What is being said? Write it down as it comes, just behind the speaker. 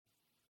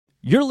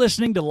You're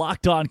listening to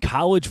Locked On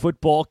College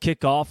Football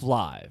Kickoff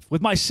Live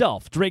with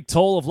myself, Drake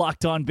Toll of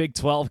Locked On Big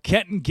 12,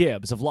 Kenton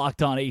Gibbs of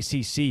Locked On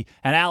ACC,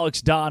 and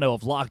Alex Dono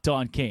of Locked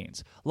On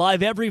Canes.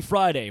 Live every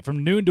Friday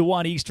from noon to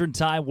 1 Eastern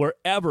Time,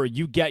 wherever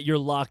you get your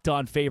Locked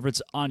On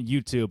favorites on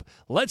YouTube.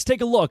 Let's take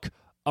a look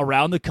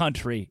around the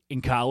country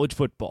in college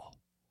football.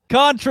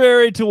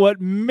 Contrary to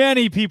what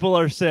many people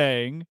are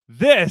saying,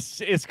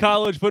 this is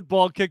College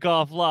Football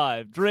Kickoff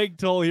Live. Drake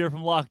Toll here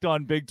from Locked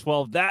On Big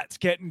 12. That's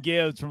Kenton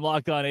Gibbs from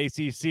Locked On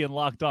ACC and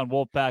Locked On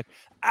Wolfpack.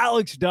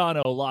 Alex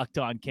Dono, Locked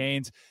On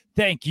Canes.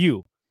 Thank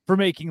you for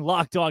making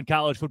Locked On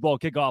College Football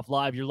Kickoff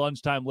Live your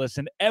lunchtime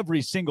listen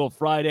every single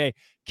Friday.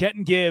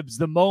 Kenton Gibbs,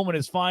 the moment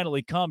has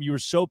finally come. You were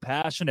so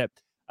passionate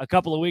a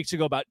couple of weeks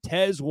ago about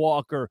Tez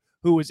Walker,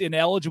 who was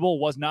ineligible,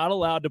 was not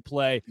allowed to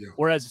play,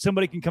 whereas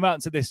somebody can come out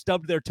and say they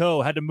stubbed their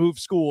toe, had to move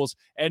schools,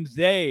 and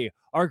they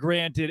are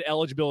granted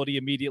eligibility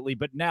immediately.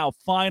 But now,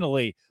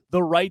 finally,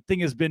 the right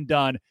thing has been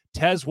done.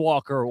 Tez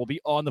Walker will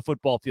be on the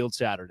football field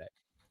Saturday.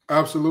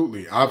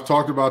 Absolutely. I've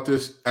talked about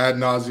this ad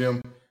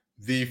nauseum.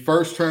 The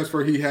first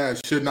transfer he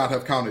had should not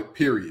have counted,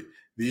 period.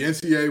 The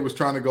NCAA was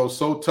trying to go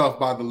so tough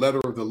by the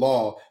letter of the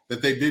law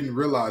that they didn't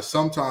realize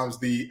sometimes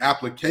the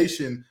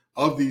application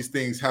of these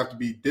things have to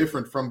be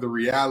different from the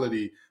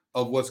reality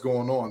of what's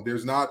going on.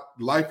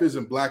 Life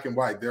isn't black and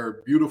white. There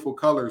are beautiful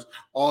colors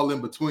all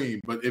in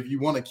between. But if you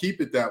want to keep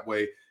it that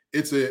way,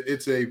 it's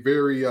a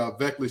very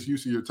feckless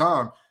use of your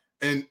time.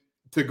 And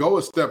to go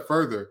a step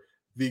further,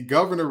 the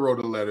governor wrote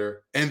a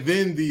letter, and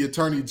then the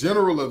attorney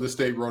general of the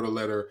state wrote a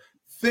letter,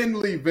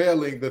 thinly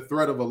veiling the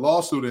threat of a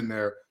lawsuit in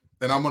there.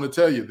 And I'm going to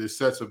tell you, this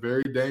sets a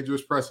very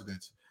dangerous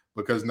precedent,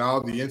 because now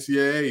the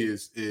NCAA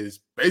is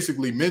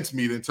basically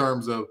mincemeat in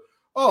terms of,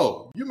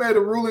 oh, you made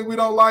a ruling we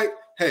don't like?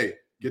 Hey,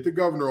 get the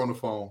governor on the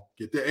phone,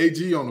 get the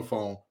AG on the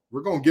phone.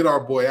 We're going to get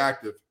our boy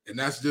active. And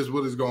that's just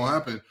what is going to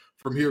happen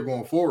from here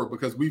going forward,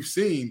 because we've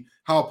seen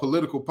how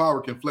political power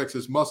can flex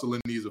its muscle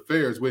in these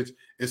affairs, which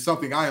is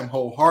something I am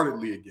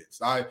wholeheartedly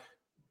against. I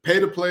pay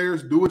the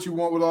players, do what you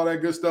want with all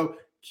that good stuff.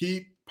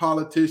 Keep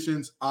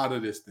politicians out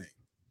of this thing.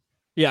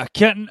 Yeah,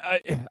 Kenton,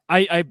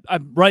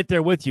 I'm right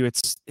there with you.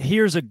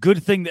 Here's a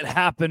good thing that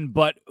happened,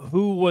 but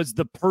who was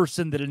the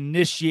person that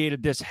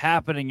initiated this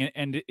happening,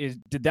 and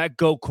did that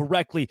go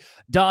correctly?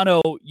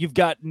 Dono, you've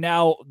got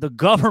now the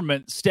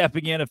government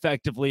stepping in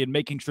effectively and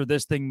making sure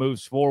this thing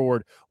moves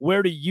forward.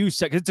 Where do you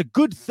say? 'Cause it's a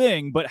good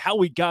thing, but how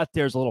we got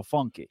there is a little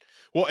funky.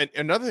 Well, and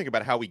another thing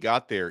about how we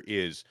got there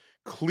is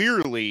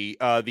clearly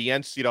the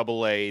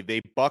NCAA, they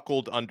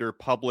buckled under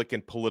public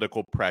and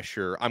political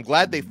pressure. I'm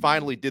glad they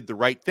finally did the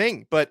right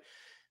thing, but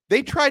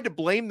they tried to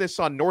blame this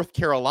on North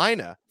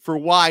Carolina for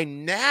why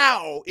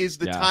now is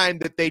the time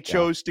that they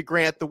chose to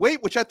grant the waiver,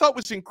 which I thought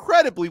was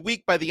incredibly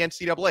weak by the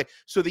NCAA.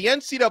 So the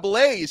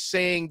NCAA is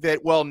saying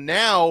that, well,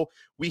 now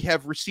we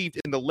have received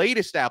in the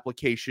latest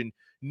application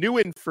new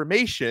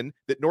information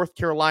that North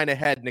Carolina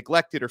had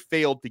neglected or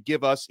failed to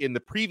give us in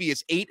the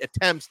previous 8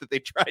 attempts that they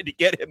tried to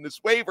get him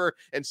this waiver.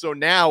 And so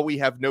now we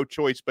have no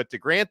choice but to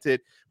grant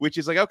it, which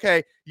is like,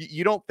 okay,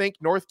 you don't think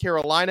North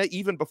Carolina,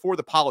 even before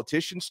the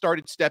politicians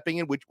started stepping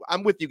in, which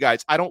I'm with you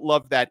guys, I don't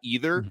love that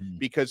either,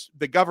 because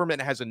the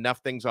government has enough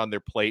things on their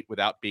plate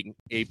without being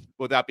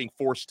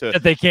forced to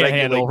that they can't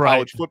handle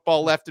college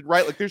football left and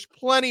right. Like, there's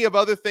plenty of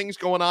other things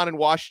going on in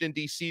Washington,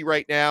 D.C.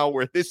 right now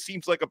where this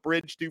seems like a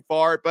bridge too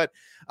far. But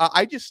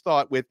I just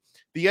thought with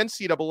the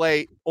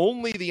NCAA,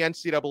 only the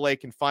NCAA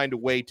can find a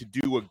way to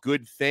do a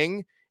good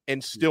thing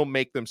and still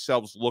make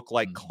themselves look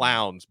like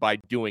clowns by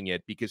doing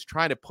it, because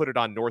trying to put it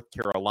on North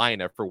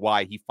Carolina for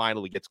why he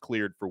finally gets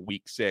cleared for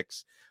week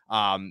 6,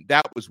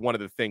 that was one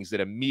of the things that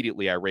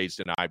immediately I raised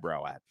an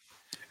eyebrow at.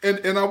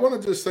 And I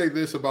want to just say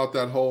this about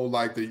that whole,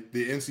 like, the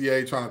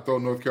NCAA trying to throw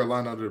North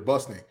Carolina under the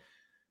bus thing.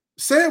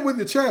 Say it with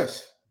your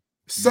chest.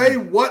 Say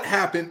what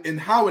happened and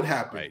how it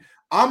happened. Right.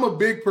 I'm a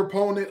big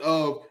proponent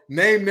of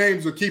name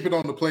names or keep it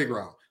on the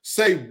playground.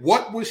 Say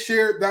what was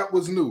shared that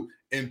was new.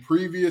 In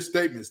previous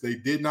statements, they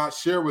did not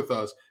share with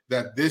us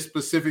that this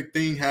specific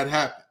thing had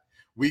happened.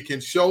 We can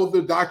show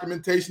the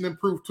documentation and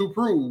proof to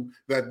prove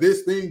that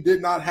this thing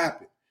did not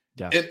happen.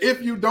 Yeah. And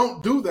if you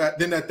don't do that,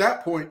 then at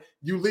that point,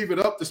 you leave it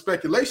up to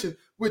speculation,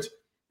 which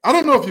I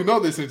don't know if you know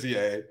this,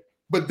 NCAA,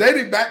 but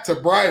dating back to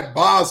Brian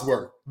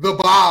Bosworth, the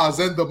Boz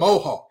and the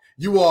Mohawk,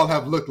 you all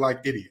have looked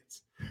like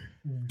idiots.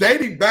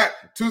 Dating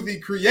back to the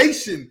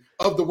creation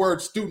of the word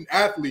student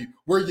athlete,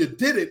 where you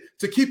did it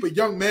to keep a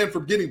young man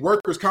from getting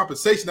workers'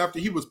 compensation after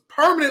he was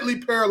permanently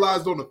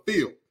paralyzed on the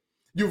field.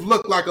 You've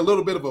looked like a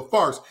little bit of a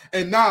farce.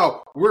 And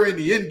now we're in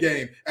the end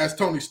game, as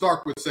Tony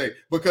Stark would say,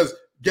 because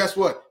guess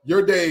what?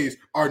 Your days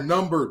are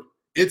numbered.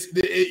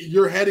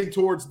 You're heading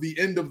towards the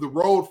end of the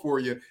road for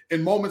you.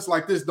 And moments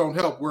like this don't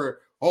help, where,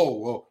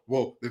 oh,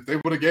 well, if they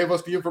would have gave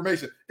us the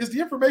information. Is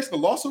the information a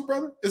lawsuit,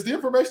 brother? Is the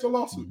information a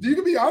lawsuit? You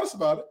can be honest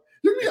about it.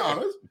 You can be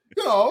honest.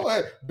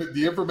 But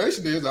the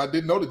information is, I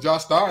didn't know that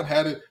Josh Stein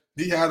had it.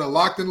 He had a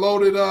locked and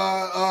loaded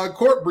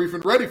court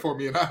briefing ready for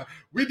me, and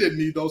we didn't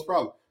need those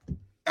problems.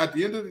 at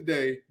the end of the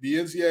day, the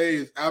NCAA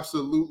is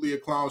absolutely a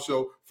clown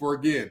show for,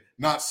 again,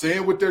 not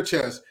saying with their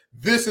chest,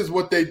 this is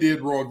what they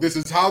did wrong. This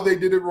is how they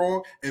did it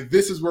wrong, and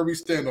this is where we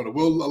stand on it.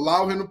 We'll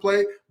allow him to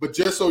play, but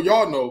just so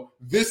y'all know,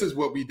 this is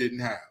what we didn't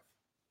have.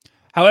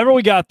 However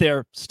we got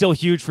there, still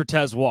huge for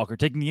Tez Walker.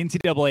 Taking the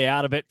NCAA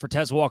out of it, for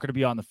Tez Walker to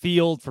be on the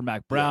field, for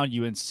Mac Brown,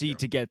 UNC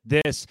to get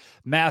this.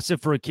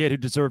 Massive for a kid who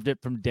deserved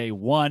it from day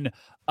one.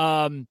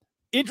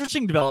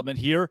 Interesting development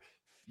here.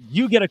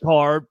 You get a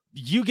car.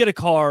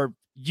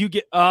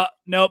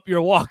 Nope, you're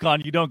a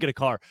walk-on. You don't get a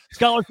car.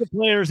 Scholarship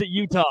players at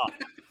Utah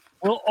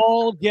will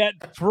all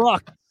get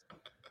trucks.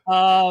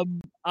 So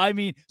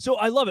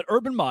I love it.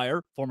 Urban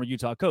Meyer, former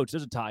Utah coach,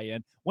 there's a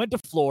tie-in, went to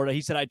Florida.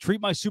 He said, I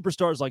treat my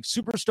superstars like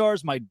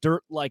superstars, my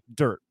dirt like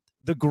dirt.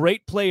 The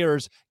great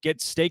players get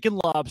steak and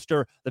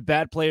lobster. The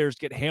bad players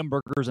get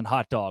hamburgers and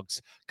hot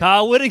dogs.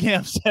 Kyle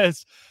Whittingham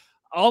says,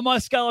 all my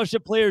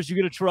scholarship players, you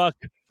get a truck.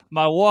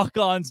 My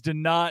walk-ons do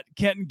not.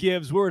 Kenton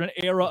Gibbs, we're in an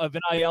era of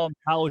NIL in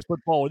college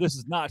football where this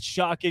is not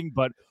shocking,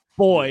 but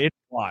boy, it's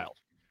wild.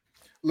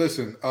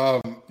 Listen,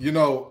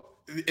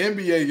 the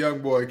NBA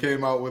YoungBoy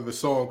came out with a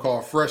song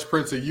called Fresh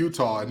Prince of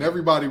Utah, and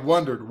everybody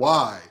wondered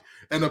why.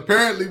 And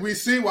apparently we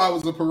see why it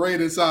was a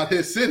parade inside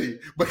his city,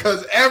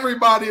 because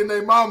everybody and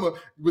their mama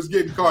was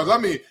getting cars. I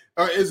mean,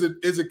 is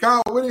it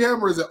Kyle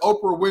Whittingham or is it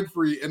Oprah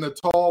Winfrey in a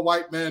tall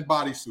white man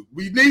bodysuit?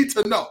 We need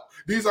to know.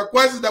 These are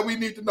questions that we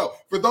need to know.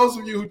 For those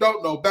of you who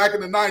don't know, back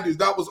in the 90s,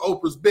 that was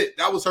Oprah's bit.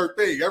 That was her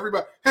thing.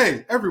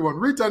 Everyone,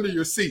 reach under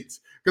your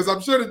seats, because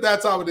I'm sure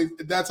that's how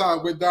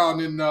it went down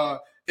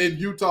in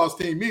Utah's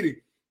team meeting.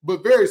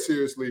 But very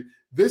seriously,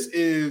 this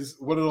is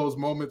one of those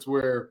moments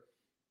where,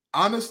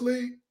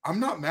 honestly, I'm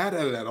not mad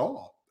at it at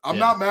all. I'm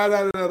not mad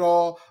at it at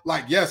all.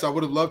 Like, yes, I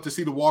would have loved to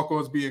see the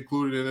walk-ons be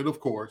included in it,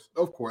 of course.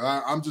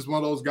 I'm just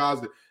one of those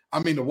guys that,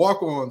 the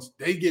walk-ons,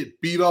 they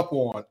get beat up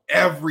on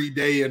every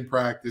day in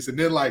practice. And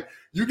then,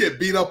 you get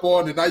beat up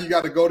on, and now you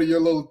got to go to your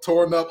little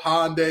torn-up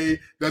Hyundai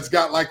that's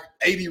got,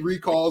 80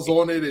 recalls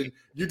on it, and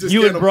you just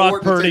You can't and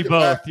Brock afford Purdy to take it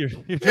both. back.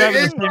 You're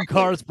driving the same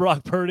car as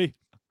Brock Purdy.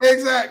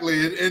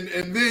 Exactly.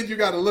 And then you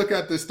got to look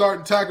at the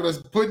starting tackle that's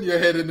putting your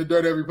head in the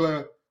dirt every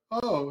play.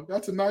 Oh,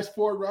 that's a nice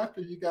Ford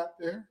Raptor you got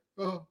there.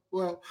 Oh,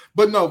 well.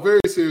 But no, very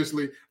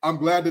seriously, I'm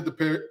glad that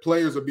the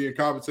players are being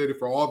compensated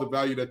for all the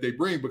value that they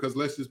bring, because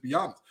let's just be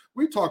honest.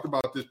 We've talked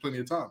about this plenty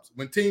of times.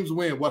 When teams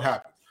win, what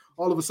happens?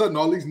 All of a sudden,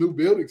 all these new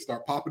buildings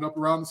start popping up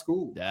around the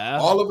school. Yeah.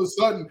 All of a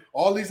sudden,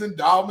 all these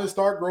endowments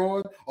start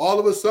growing. All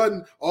of a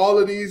sudden, all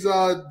of these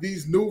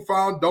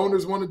newfound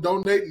donors want to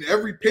donate, and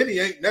every penny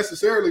ain't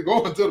necessarily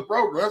going to the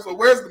program. So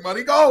where's the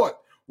money going?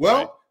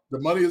 Well, The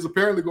money is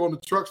apparently going to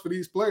trucks for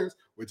these players,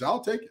 which I'll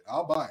take it.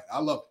 I'll buy it. I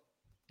love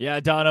it. Yeah,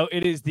 Dono,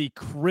 it is the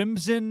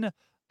Crimson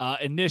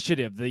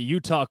Initiative, the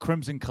Utah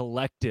Crimson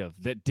Collective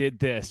that did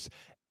this.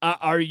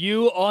 Are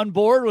you on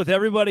board with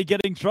everybody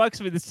getting trucks?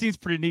 This seems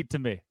pretty neat to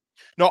me.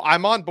 No,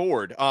 I'm on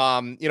board.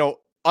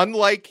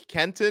 Unlike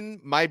Kenton,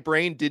 my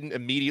brain didn't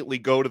immediately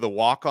go to the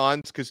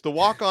walk-ons, because the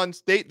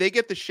walk-ons, they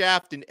get the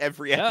shaft in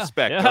every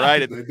aspect, all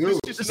right?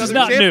 This is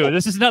not new.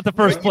 This is not the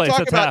first place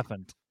that's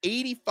happened.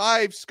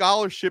 85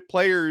 scholarship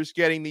players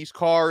getting these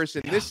cars,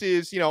 and this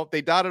is,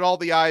 they dotted all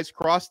the I's,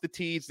 crossed the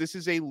T's. This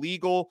is a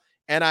legal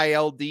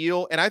NIL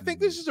deal, and I think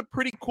this is a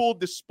pretty cool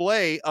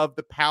display of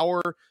the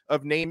power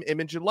of name,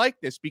 image, and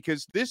likeness,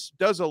 because this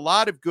does a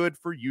lot of good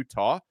for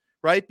Utah,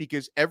 right?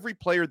 Because every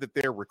player that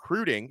they're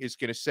recruiting is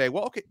going to say,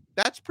 well, okay,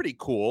 that's pretty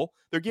cool.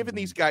 They're giving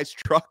these guys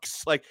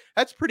trucks.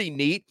 That's pretty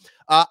neat.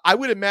 I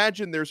would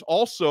imagine there's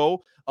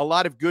also a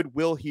lot of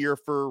goodwill here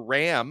for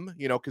Ram,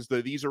 because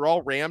these are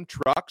all Ram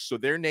trucks, so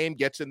their name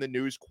gets in the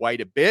news quite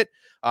a bit.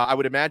 I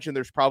would imagine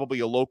there's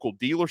probably a local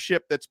dealership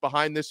that's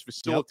behind this,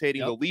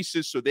 facilitating the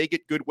leases, so they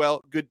get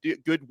goodwill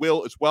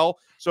as well.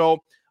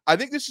 So I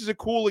think this is a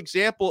cool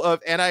example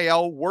of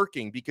NIL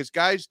working, because,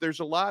 guys,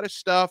 there's a lot of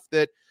stuff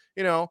that,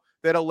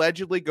 that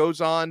allegedly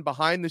goes on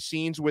behind the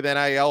scenes with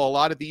NIL. A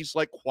lot of these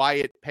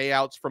quiet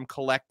payouts from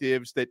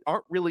collectives that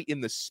aren't really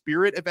in the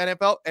spirit of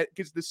NFL,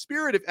 because the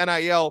spirit of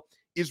NIL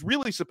is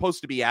really supposed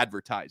to be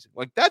advertising.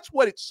 That's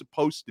what it's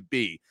supposed to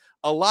be.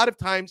 A lot of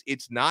times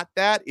it's not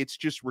that. It's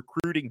just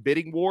recruiting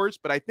bidding wars.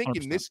 But I think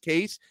 100%. In this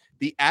case,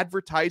 the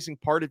advertising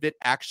part of it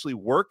actually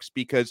works,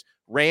 because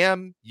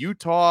Ram,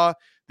 Utah,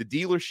 the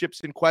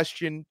dealerships in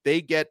question, they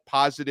get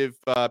positive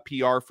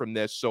PR from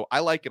this. So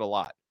I like it a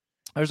lot.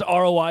 There's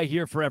ROI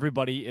here for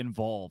everybody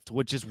involved,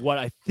 which is what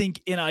I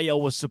think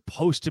NIL was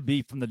supposed to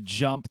be from the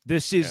jump.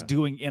 This is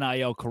doing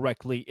NIL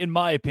correctly, in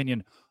my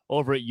opinion,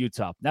 over at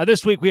Utah. Now,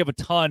 this week we have a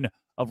ton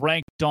of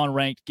ranked on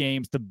ranked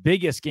games, the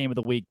biggest game of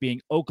the week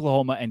being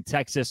Oklahoma and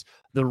Texas,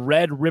 the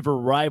Red River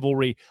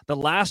rivalry, the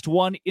last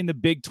one in the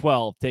Big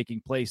 12 taking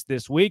place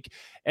this week.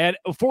 And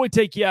before we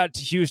take you out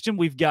to Houston,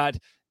 we've got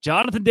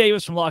Jonathan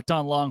Davis from Locked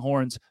On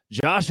Longhorns,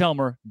 Josh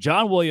Helmer,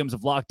 John Williams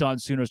of Locked On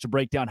Sooners to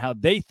break down how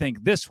they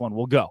think this one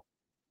will go.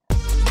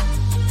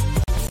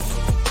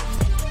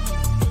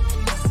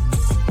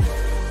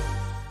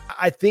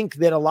 I think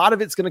that a lot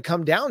of it's going to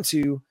come down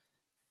to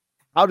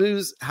how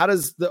does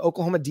the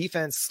Oklahoma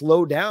defense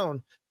slow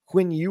down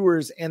Quinn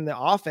Ewers and the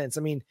offense?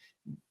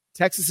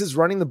 Texas is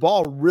running the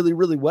ball really,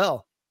 really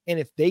well. And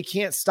if they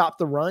can't stop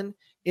the run,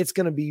 it's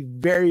going to be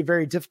very,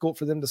 very difficult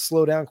for them to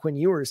slow down Quinn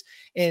Ewers.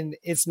 And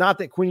it's not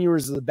that Quinn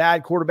Ewers is a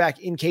bad quarterback,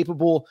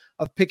 incapable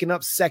of picking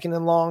up second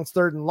and longs,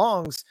 third and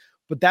longs,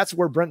 but that's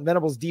where Brent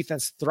Venables'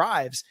 defense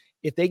thrives.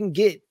 If they can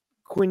get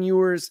Quinn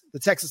Ewers, the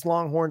Texas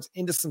Longhorns,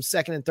 into some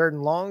second and third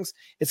and longs,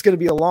 it's going to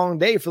be a long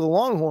day for the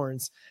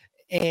Longhorns.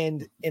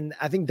 And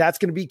I think that's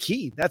going to be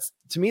key. That's,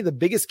 to me, the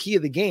biggest key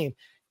of the game.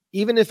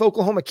 Even if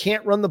Oklahoma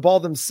can't run the ball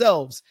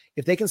themselves,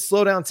 if they can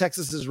slow down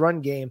Texas's run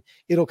game,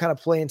 it'll kind of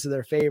play into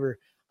their favor.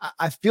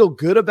 I feel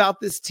good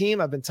about this team.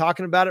 I've been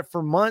talking about it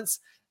for months.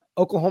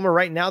 Oklahoma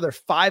right now, they're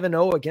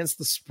 5-0 against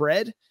the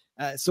spread.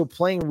 So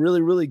playing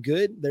really, really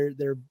good.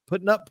 They're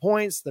putting up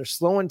points. They're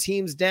slowing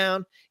teams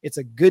down. It's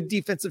a good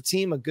defensive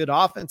team, a good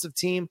offensive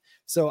team.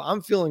 So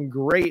I'm feeling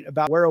great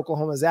about where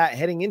Oklahoma's at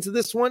heading into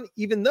this one,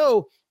 even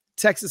though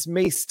Texas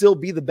may still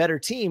be the better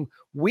team.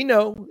 We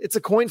know it's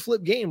a coin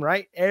flip game,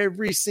 right?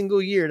 Every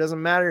single year. It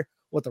doesn't matter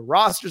what the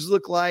rosters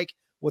look like,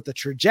 what the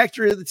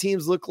trajectory of the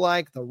teams look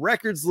like, the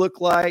records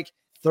look like.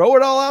 Throw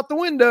it all out the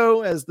window,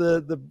 as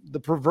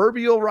the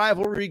proverbial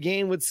rivalry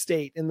game would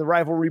state in the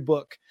rivalry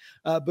book.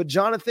 But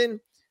Jonathan,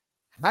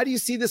 how do you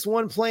see this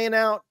one playing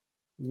out?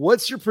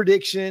 What's your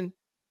prediction?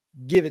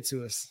 Give it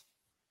to us.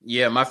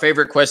 Yeah, my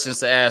favorite questions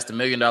to ask, the $1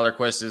 million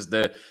questions,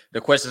 the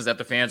questions that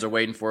the fans are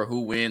waiting for: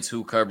 who wins,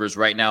 who covers.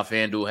 Right now,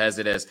 FanDuel has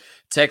it as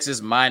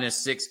Texas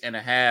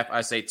 -6.5.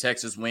 I say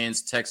Texas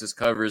wins, Texas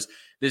covers.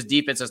 This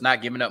defense has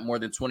not given up more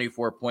than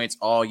 24 points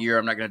all year.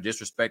 I'm not going to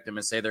disrespect them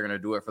and say they're going to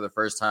do it for the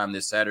first time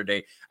this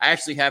Saturday. I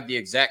actually have the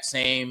exact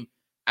same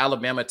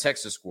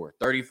Alabama-Texas score,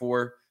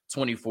 34-24,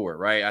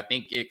 right? I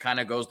think it kind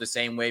of goes the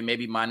same way,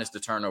 maybe minus the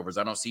turnovers.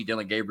 I don't see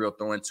Dylan Gabriel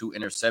throwing 2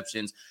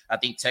 interceptions. I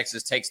think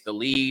Texas takes the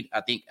lead.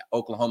 I think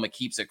Oklahoma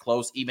keeps it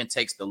close, even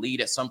takes the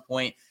lead at some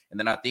point. And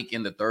then I think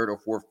in the third or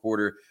fourth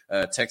quarter,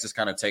 Texas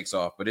kind of takes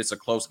off. But it's a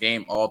close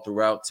game all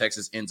throughout.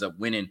 Texas ends up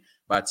winning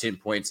by 10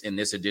 points in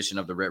this edition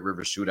of the Red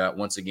River Shootout.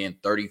 Once again,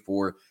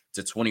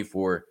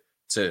 34-24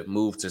 to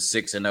move to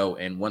 6-0.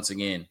 And once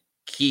again,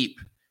 keep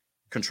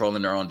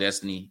controlling their own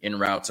destiny en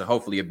route to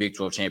hopefully a Big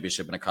 12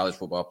 championship and a college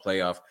football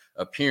playoff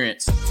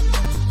appearance.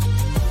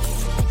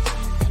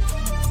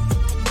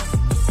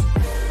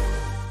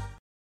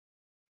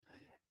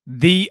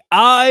 The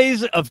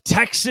eyes of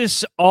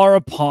Texas are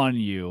upon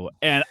you,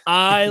 and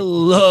I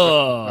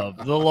love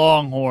the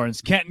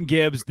Longhorns. Kenton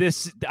Gibbs,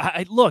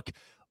 look,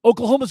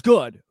 Oklahoma's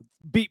good.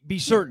 Be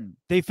certain.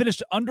 They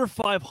finished under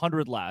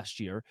 500 last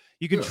year.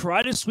 You can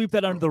try to sweep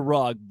that under the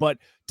rug, but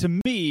to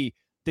me,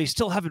 they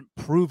still haven't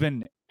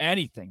proven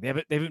anything. They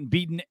haven't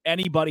beaten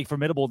anybody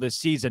formidable this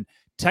season.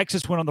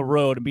 Texas went on the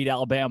road and beat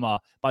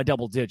Alabama by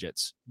double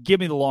digits. Give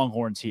me the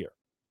Longhorns here.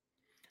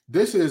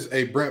 This is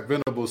a Brent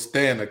Venables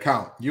stan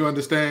account. You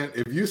understand?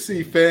 If you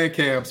see fan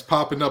cams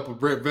popping up with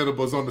Brent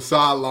Venables on the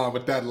sideline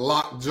with that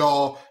locked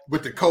jaw,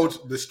 with the coach,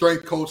 the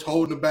strength coach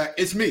holding him back,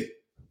 it's me.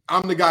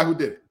 I'm the guy who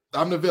did it.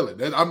 I'm the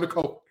villain. I'm the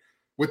coach.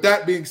 With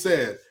that being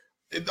said,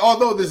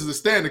 although this is a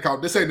stand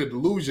account, this ain't a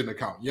delusion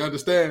account. You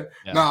understand?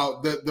 Yeah.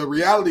 Now, the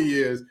reality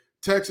is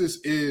Texas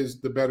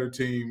is the better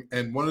team,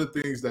 and one of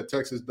the things that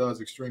Texas does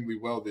extremely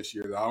well this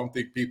year that I don't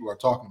think people are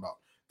talking about,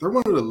 they're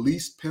one of the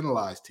least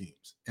penalized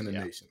teams in the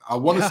nation. I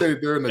want to say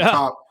that they're in the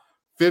top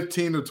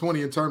 15 or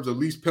 20 in terms of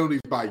least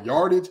penalties by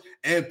yardage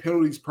and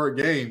penalties per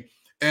game.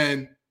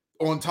 And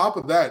on top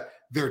of that,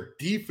 their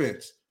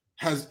defense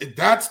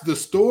that's the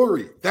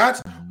story.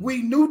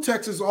 We knew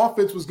Texas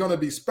offense was going to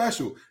be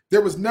special.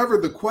 There was never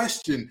the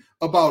question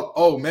about,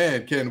 oh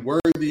man, can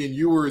Worthy and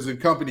Ewers and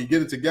company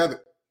get it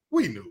together?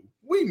 We knew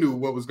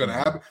what was going to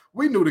happen.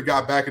 We knew the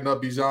guy backing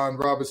up Bijan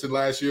Robinson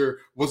last year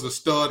was a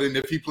stud, and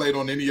if he played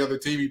on any other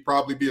team, he'd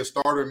probably be a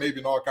starter, maybe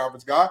an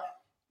all-conference guy.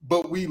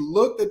 But we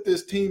looked at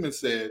this team and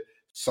said,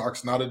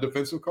 Sark's not a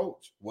defensive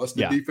coach. What's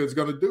the defense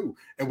going to do?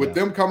 And with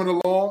them coming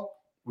along,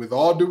 with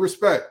all due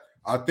respect,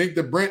 I think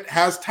that Brent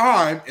has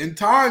time. In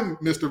time,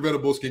 Mr.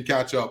 Venables can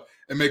catch up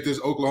and make this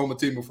Oklahoma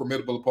team a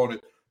formidable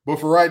opponent. But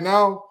for right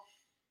now,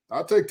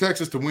 I'll take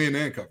Texas to win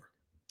and cover.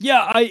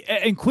 Yeah,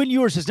 and Quinn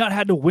Ewers has not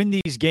had to win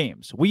these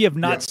games. We have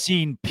not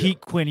seen peak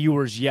Quinn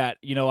Ewers yet.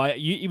 You know,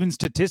 even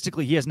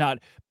statistically, he has not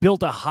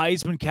built a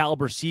Heisman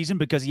caliber season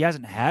because he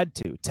hasn't had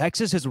to.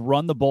 Texas has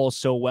run the ball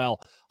so well,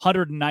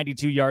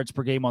 192 yards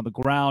per game on the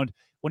ground.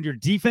 When your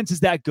defense is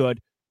that good,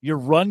 your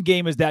run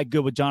game is that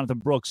good with Jonathan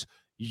Brooks,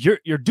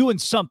 you're doing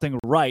something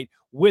right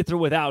with or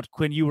without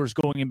Quinn Ewers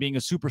going and being a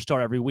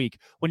superstar every week.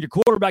 When your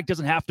quarterback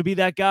doesn't have to be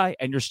that guy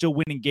and you're still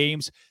winning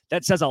games,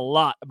 that says a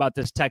lot about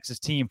this Texas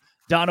team.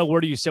 Dono,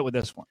 where do you sit with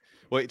this one?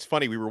 Well, it's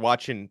funny. We were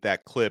watching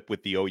that clip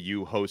with the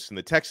OU host and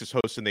the Texas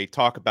host, and they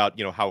talk about,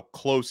 how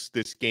close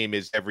this game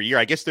is every year.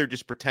 I guess they're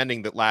just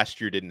pretending that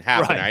last year didn't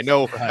happen. Right. I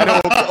know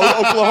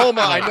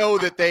Oklahoma. I know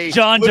that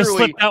John just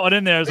slipped that one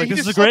in there. It's like, this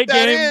is a great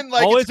game.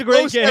 Always a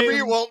great game. Every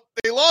year. Well,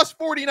 they lost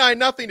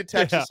 49-0 to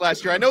Texas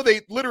last year. I know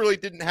they literally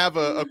didn't have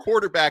a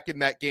quarterback in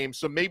that game,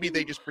 so maybe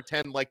they just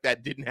pretend like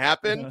that didn't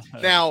happen.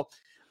 Now,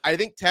 I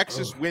think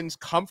Texas wins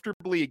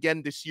comfortably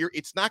again this year.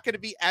 It's not going to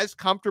be as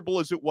comfortable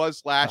as it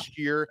was last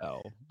year.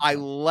 No. I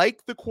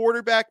like the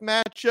quarterback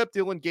matchup.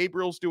 Dylan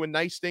Gabriel's doing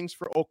nice things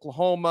for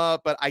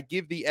Oklahoma, but I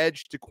give the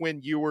edge to Quinn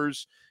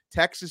Ewers.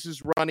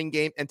 Texas's running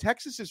game and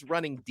Texas's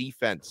running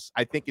defense,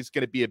 I think, is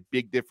going to be a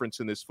big difference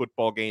in this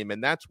football game.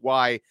 And that's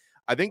why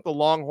I think the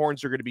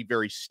Longhorns are going to be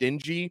very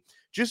stingy.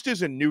 Just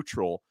as a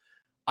neutral,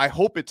 I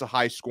hope it's a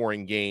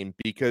high-scoring game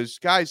because,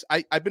 guys,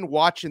 I've been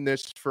watching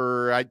this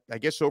for, I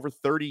guess, over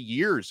 30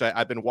 years.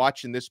 I've been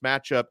watching this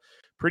matchup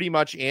pretty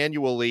much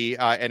annually,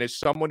 and as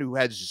someone who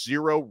has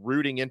zero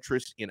rooting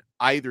interest in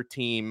either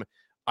team,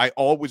 I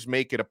always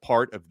make it a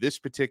part of this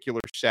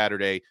particular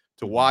Saturday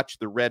to watch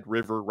the Red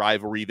River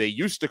rivalry. They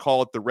used to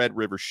call it the Red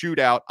River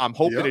Shootout. I'm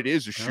hoping it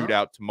is a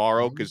shootout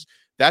tomorrow because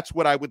that's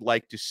what I would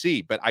like to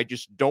see. But I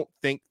just don't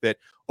think that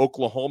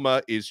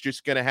Oklahoma is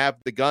just going to have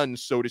the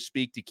guns, so to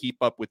speak, to keep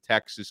up with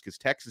Texas because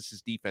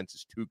Texas's defense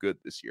is too good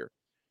this year.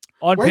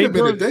 Wait a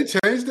minute. They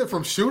changed it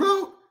from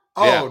shootout?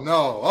 Oh,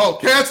 no. Oh,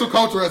 cancel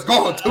culture has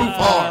gone too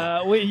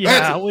far. In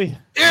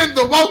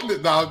the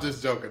wokeness. No, I'm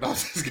just joking. Go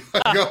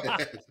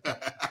ahead.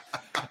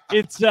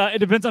 It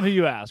depends on who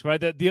you ask,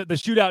 right? The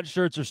shootout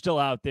shirts are still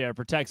out there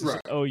for Texas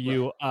and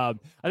OU. Right.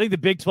 I think the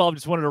Big 12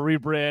 just wanted to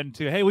rebrand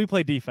to, hey, we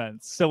play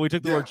defense, so we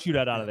took the word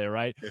shootout out of there,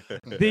 right?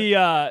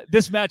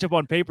 This matchup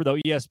on paper, though,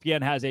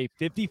 ESPN has a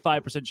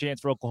 55% chance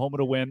for Oklahoma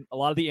to win. A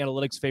lot of the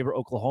analytics favor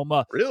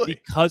Oklahoma,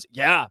 really,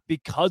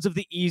 because of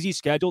the easy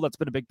schedule. That's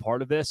been a big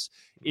part of this.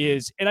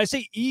 And I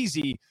say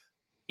easy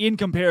in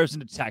comparison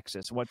to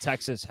Texas, what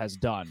Texas has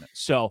done.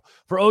 So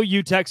for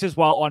OU, Texas,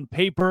 while on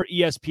paper,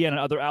 ESPN and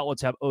other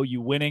outlets have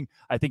OU winning,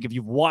 I think if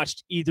you've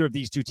watched either of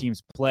these two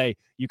teams play,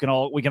 we can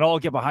all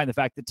get behind the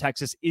fact that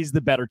Texas is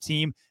the better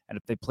team. And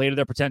if they play to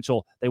their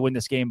potential, they win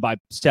this game by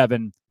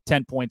 7,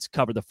 10 points,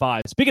 cover the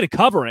 5. Speaking of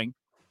covering,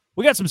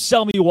 we got some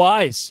Sell Me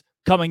Whys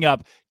coming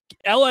up.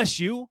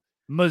 LSU,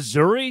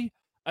 Missouri.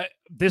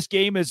 This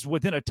game is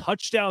within a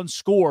touchdown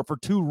score for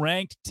two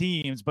ranked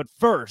teams. But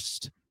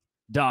first,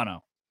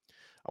 Dono.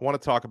 I want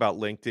to talk about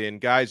LinkedIn.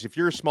 Guys, if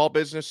you're a small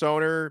business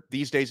owner,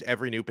 these days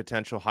every new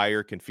potential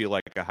hire can feel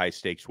like a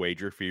high-stakes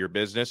wager for your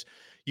business.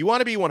 You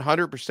want to be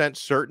 100%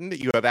 certain that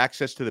you have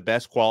access to the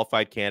best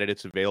qualified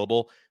candidates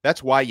available.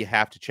 That's why you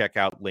have to check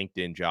out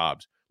LinkedIn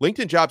Jobs.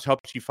 LinkedIn Jobs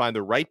helps you find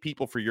the right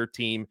people for your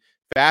team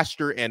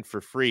faster and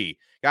for free.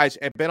 Guys,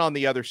 I've been on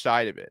the other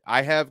side of it.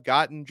 I have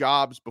gotten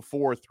jobs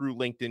before through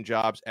LinkedIn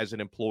Jobs as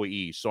an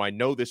employee, so I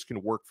know this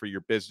can work for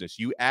your business.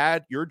 You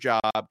add your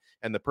job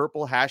and the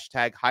purple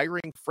hashtag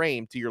hiring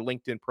frame to your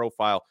LinkedIn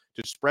profile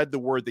to spread the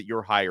word that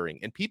you're hiring,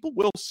 and people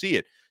will see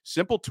it.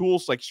 Simple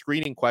tools like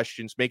screening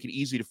questions make it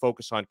easy to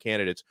focus on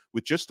candidates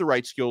with just the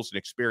right skills and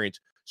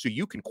experience so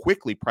you can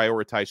quickly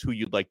prioritize who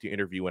you'd like to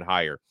interview and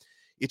hire.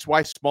 It's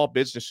why small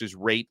businesses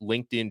rate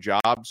LinkedIn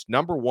Jobs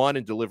 #1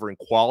 in delivering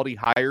quality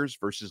hires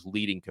versus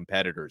leading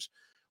competitors.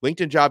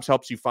 LinkedIn Jobs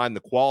helps you find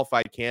the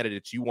qualified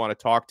candidates you want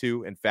to talk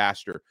to and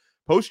faster.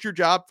 Post your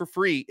job for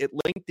free at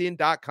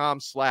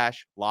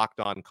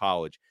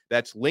linkedin.com/lockedoncollege.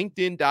 That's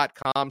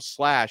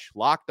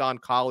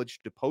linkedin.com/lockedoncollege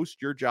to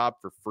post your job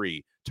for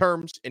free.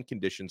 Terms and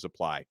conditions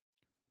apply.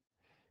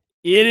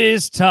 It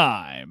is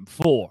time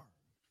for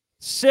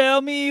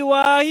Sell Me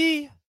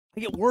Why. I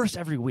get worse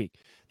every week.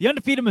 The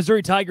undefeated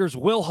Missouri Tigers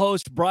will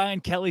host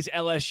Brian Kelly's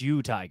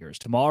LSU Tigers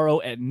tomorrow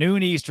at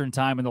noon Eastern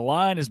time, and the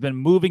line has been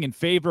moving in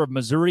favor of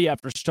Missouri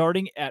after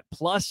starting at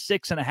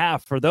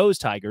 +6.5 for those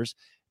Tigers.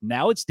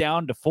 Now it's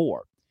down to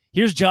 4.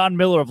 Here's John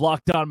Miller of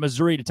Locked On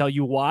Missouri to tell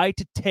you why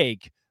to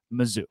take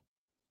Mizzou.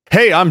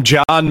 Hey, I'm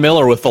John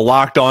Miller with the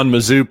Locked On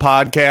Mizzou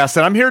podcast,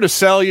 and I'm here to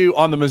sell you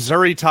on the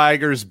Missouri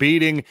Tigers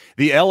beating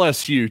the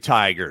LSU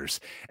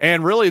Tigers.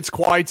 And really, it's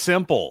quite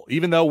simple.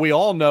 Even though we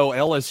all know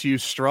LSU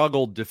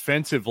struggled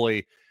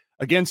defensively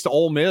against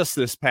Ole Miss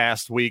this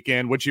past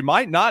weekend, what you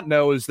might not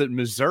know is that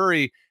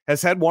Missouri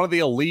has had one of the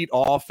elite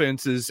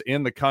offenses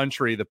in the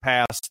country the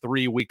past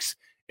 3 weeks,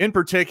 in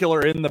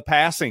particular in the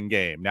passing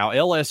game. Now,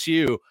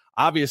 LSU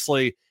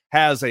obviously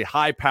has a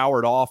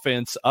high-powered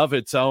offense of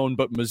its own,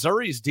 but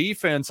Missouri's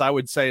defense, I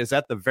would say, is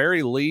at the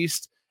very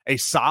least a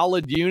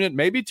solid unit,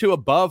 maybe to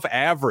above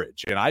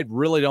average. And I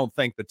really don't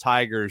think the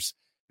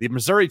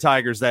Missouri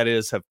Tigers, that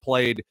is, have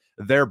played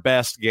their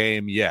best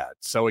game yet.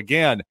 So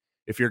again,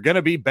 if you're going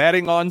to be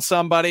betting on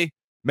somebody,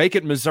 make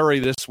it Missouri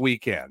this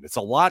weekend. It's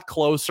a lot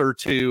closer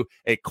to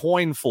a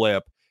coin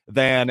flip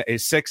than a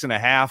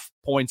 6.5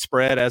 point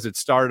spread as it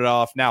started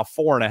off, now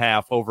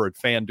 4.5 over at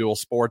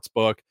FanDuel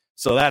Sportsbook.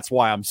 So that's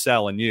why I'm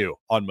selling you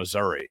on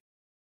Missouri.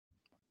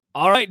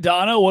 All right,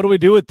 Donna, what do we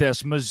do with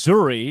this?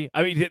 Missouri,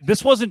 I mean,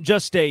 this wasn't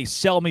just a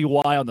sell me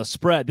why on the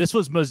spread. This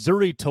was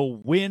Missouri to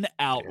win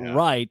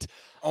outright.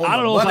 On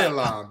the money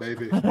line,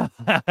 baby.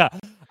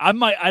 I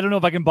don't know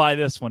if I can buy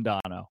this one,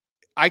 Donna.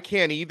 I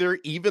can't either,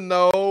 even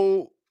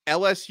though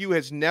LSU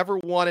has never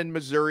won in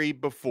Missouri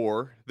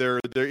before.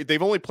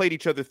 They've only played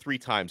each other 3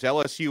 times.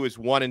 LSU is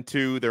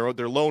 1-2.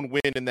 Their lone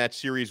win in that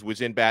series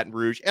was in Baton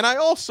Rouge. And I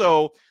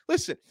also,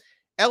 listen,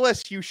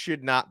 LSU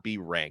should not be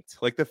ranked.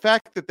 Like the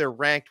fact that they're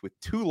ranked with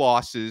 2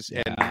 losses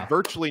and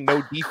virtually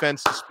no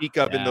defense to speak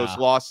of in those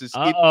losses.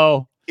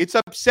 It's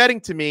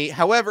upsetting to me.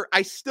 However,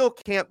 I still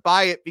can't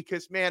buy it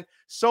because, man,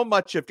 so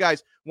much of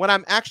guys, when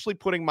I'm actually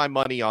putting my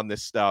money on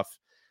this stuff,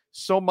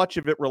 so much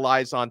of it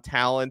relies on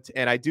talent.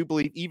 And I do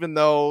believe, even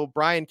though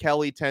Brian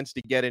Kelly tends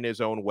to get in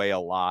his own way a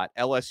lot,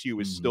 LSU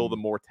is still the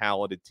more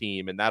talented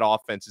team. And that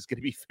offense is going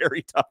to be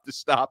very tough to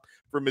stop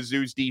for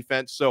Mizzou's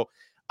defense. So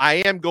I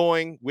am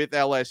going with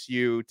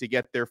LSU to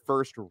get their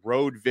first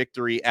road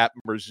victory at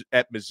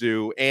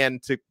Mizzou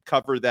and to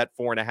cover that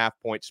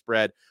 4.5-point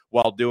spread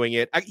while doing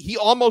it. He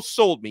almost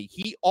sold me.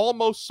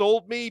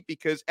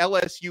 Because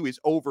LSU is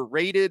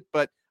overrated,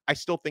 but I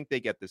still think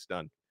they get this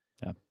done.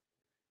 Yeah.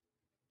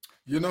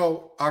 You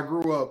know, I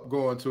grew up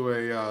going to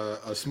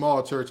a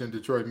small church in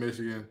Detroit,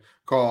 Michigan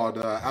called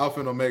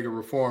Alpha and Omega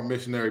Reformed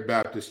Missionary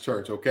Baptist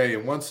Church, okay?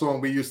 And one song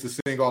we used to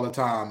sing all the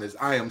time is,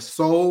 I am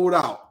sold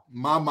out.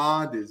 My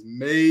mind is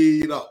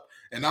made up.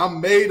 And I'm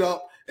made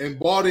up and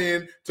bought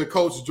in to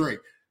Coach Drink.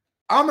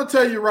 I'm going to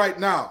tell you right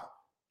now,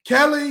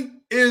 Kelly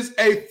is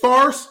a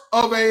farce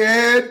of a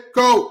head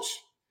coach.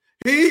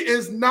 He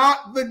is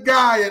not the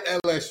guy at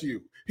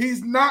LSU.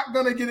 He's not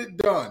going to get it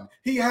done.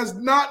 He has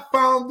not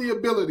found the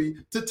ability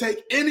to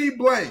take any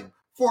blame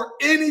for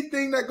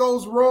anything that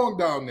goes wrong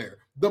down there.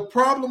 The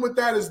problem with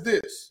that is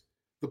this.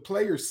 The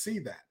players see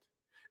that.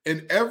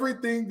 And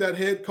everything that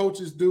head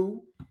coaches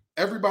do,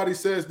 everybody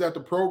says that the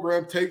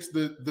program takes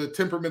the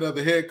temperament of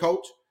the head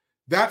coach.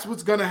 That's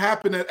what's going to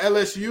happen at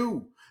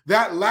LSU.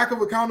 That lack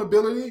of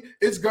accountability,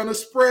 it's going to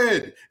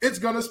spread. It's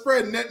going to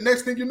spread.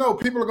 Next thing you know,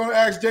 people are going to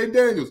ask Jay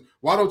Daniels,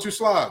 why don't you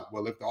slide?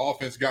 Well, if the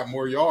offense got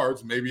more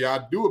yards, maybe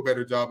I'd do a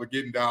better job of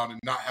getting down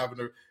and not having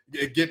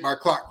to get my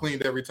clock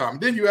cleaned every time.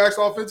 And then you ask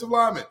offensive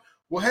linemen,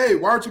 well, hey,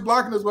 why aren't you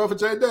blocking as well for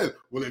Jay Daniels?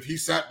 Well, if he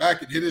sat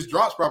back and hit his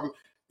drops properly,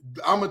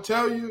 I'm going to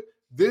tell you,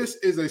 this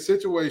is a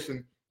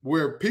situation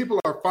where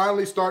people are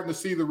finally starting to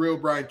see the real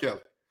Brian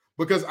Kelly.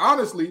 Because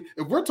honestly,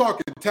 if we're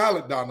talking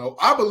talent, Dono,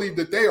 I believe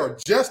that they are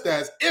just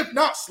as, if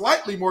not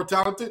slightly more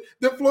talented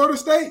than Florida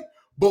State.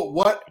 But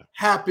what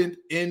happened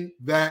in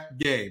that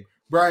game?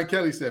 Brian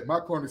Kelly said,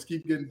 my corners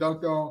keep getting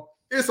dunked on.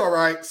 It's all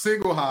right.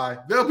 Single high.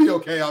 They'll be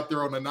okay out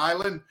there on an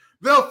island.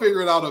 They'll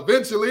figure it out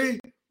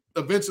eventually.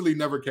 Eventually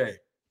never came.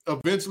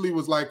 Eventually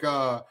was like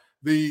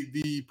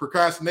the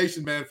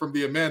procrastination man from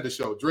the Amanda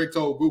Show. Drake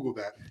told Google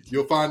that.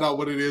 You'll find out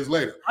what it is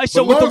later. I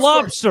saw with the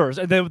lobsters,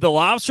 and then the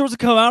lobsters would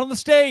come out on the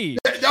stage.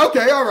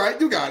 Okay, all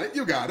right. You got it.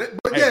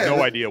 But I have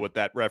no idea what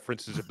that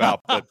reference is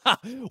about. But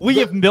we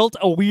have built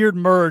a weird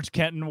merge,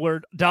 Kenton,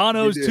 where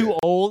Dono's too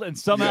old, and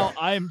somehow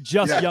I am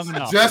just young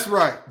enough. Just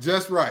right.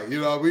 You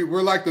know,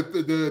 we're like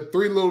the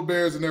 3 little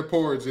bears in their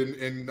porridge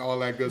and all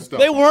that good stuff.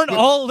 They weren't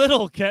all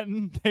little,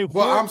 Kenton. They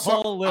weren't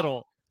all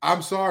little.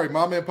 I'm sorry.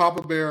 Mama and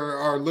Papa Bear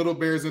are little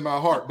bears in my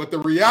heart. But the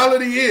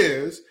reality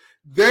is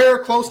they're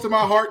close to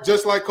my heart,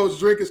 just like Coach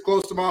Drink is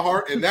close to my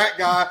heart. And that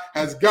guy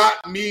has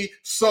got me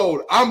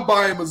sold. I'm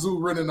buying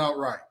Mizzou running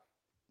outright.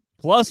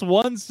 Plus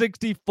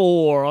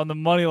 164 on the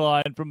money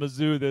line from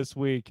Mizzou this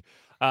week.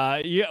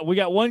 We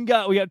got one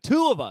guy. We got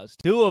two of us.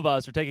 Two of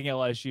us are taking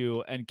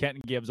LSU, and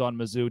Kenton Gibbs on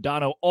Mizzou.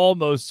 Dono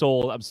almost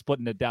sold. I'm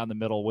splitting it down the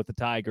middle with the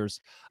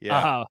Tigers.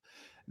 Yeah.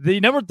 The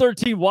number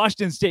 13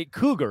 Washington State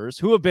Cougars,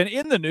 who have been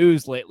in the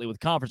news lately with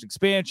conference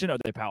expansion. Are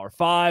they Power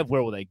 5?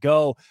 Where will they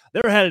go?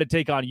 They're headed to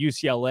take on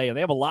UCLA, and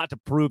they have a lot to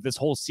prove this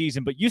whole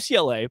season. But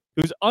UCLA,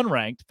 who's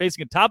unranked,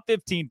 facing a top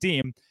 15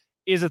 team,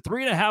 is a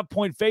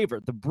 3.5-point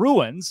favorite. The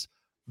Bruins,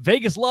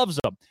 Vegas loves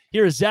them.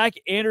 Here is Zach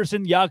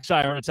Anderson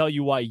Yoxsimer to tell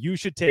you why you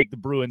should take the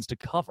Bruins to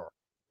cover.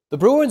 The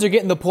Bruins are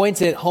getting the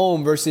points at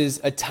home versus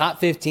a top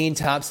 15,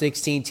 top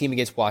 16 team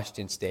against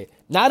Washington State.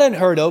 Not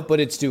unheard of, but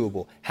it's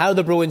doable. How do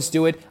the Bruins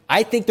do it?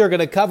 I think they're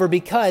going to cover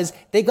because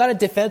they've got a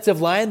defensive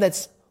line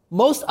that's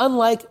most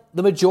unlike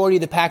the majority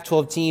of the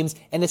Pac-12 teams,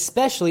 and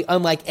especially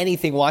unlike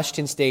anything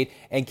Washington State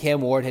and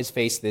Cam Ward has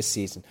faced this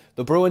season.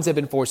 The Bruins have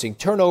been forcing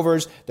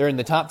turnovers. They're in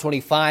the top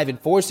 25 in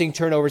forcing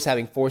turnovers,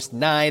 having forced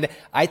 9.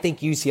 I think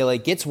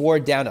UCLA gets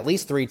Ward down at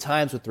least 3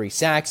 times with 3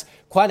 sacks,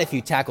 quite a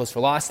few tackles for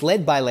loss,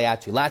 led by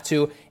Leatu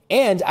Latu,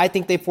 and I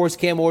think they forced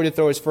Cam Ward to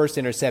throw his first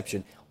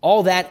interception.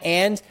 All that,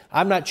 and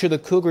I'm not sure the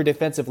Cougar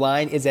defensive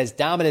line is as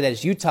dominant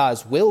as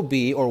Utah's will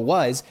be or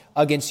was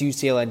against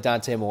UCLA and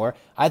Dante Moore.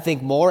 I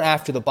think Moore,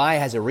 after the bye,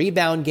 has a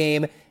rebound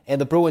game, and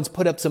the Bruins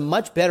put up some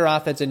much better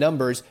offensive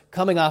numbers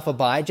coming off a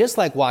bye, just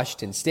like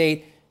Washington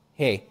State.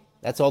 Hey,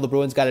 that's all the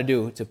Bruins got to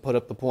do to put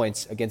up the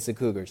points against the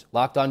Cougars.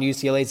 Locked on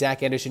UCLA,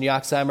 Zach Anderson,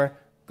 Yoxsimer.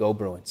 Go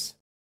Bruins.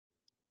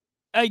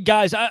 Hey,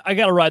 guys, I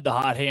got to ride the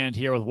hot hand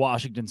here with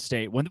Washington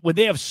State. When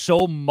they have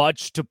so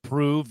much to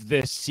prove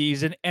this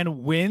season, and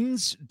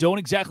wins don't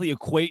exactly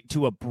equate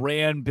to a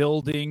brand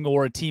building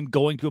or a team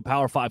going to a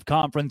Power 5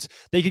 conference.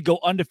 They could go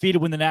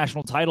undefeated, win the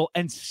national title,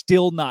 and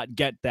still not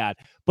get that.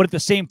 But at the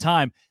same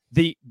time,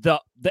 the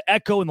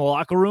echo in the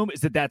locker room is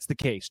that that's the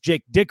case.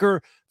 Jake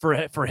Dicker,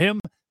 for him,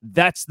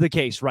 that's the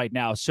case right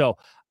now. So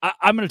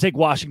I'm going to take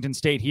Washington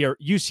State here.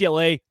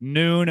 UCLA,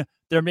 noon.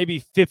 There may be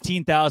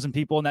 15,000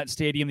 people in that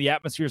stadium. The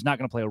atmosphere is not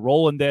going to play a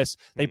role in this.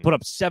 They put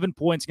up 7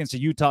 points against a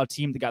Utah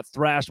team that got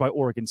thrashed by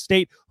Oregon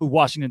State, who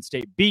Washington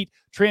State beat.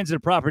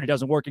 Transitive property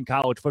doesn't work in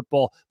college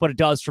football, but it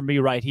does for me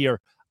right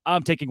here.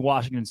 I'm taking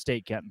Washington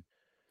State, Kenton.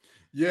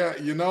 Yeah,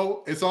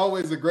 it's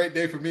always a great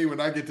day for me when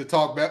I get to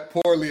talk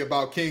poorly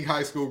about King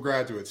High School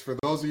graduates. For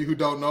those of you who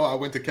don't know, I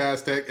went to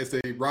Cass Tech. It's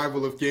a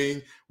rival of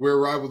King. We're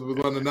rivals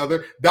with one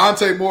another.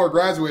 Dante Moore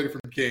graduated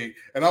from King.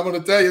 And I'm going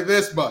to tell you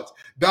this much.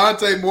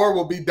 Dante Moore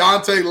will be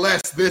Dante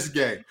less this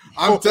game.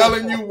 I'm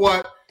telling you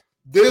what,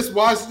 this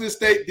Washington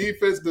State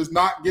defense does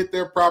not get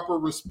their proper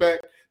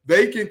respect.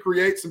 They can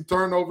create some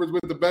turnovers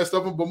with the best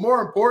of them. But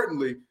more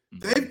importantly,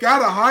 they've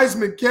got a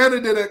Heisman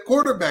candidate at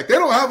quarterback. They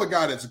don't have a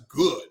guy that's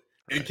good.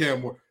 And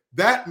Cam Moore,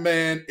 that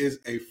man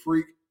is a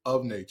freak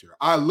of nature.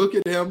 I look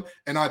at him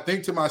and I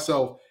think to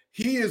myself,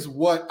 he is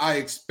what I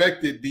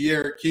expected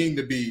De'Aaron King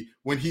to be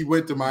when he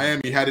went to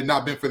Miami, had it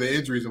not been for the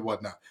injuries and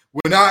whatnot.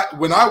 When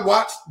I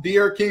watched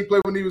De'Aaron King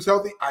play when he was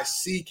healthy, I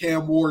see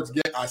Cam Ward's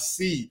game. I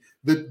see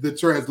the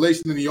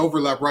translation and the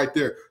overlap right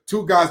there.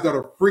 Two guys that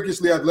are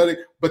freakishly athletic,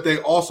 but they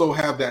also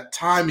have that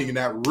timing and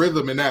that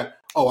rhythm and that,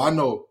 I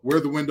know where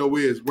the window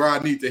is, where I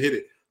need to hit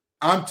it.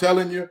 I'm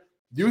telling you,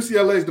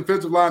 UCLA's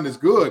defensive line is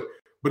good,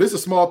 but it's a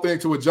small thing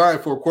to a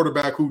giant for a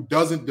quarterback who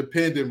doesn't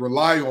depend and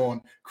rely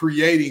on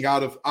creating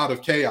out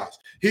of chaos.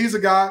 He's a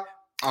guy,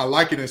 I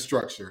like it in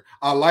structure.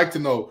 I like to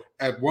know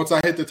once I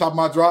hit the top of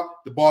my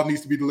drop, the ball needs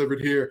to be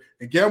delivered here.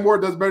 And Cam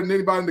Ward does better than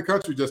anybody in the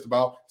country just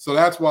about. So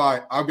that's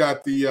why I've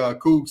got the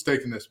Cougs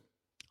taking this one.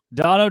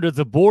 Dono, does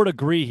the board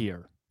agree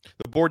here?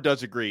 The board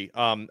does agree.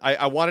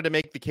 I wanted to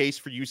make the case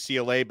for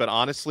UCLA, but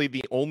honestly,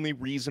 the only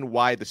reason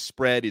why the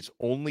spread is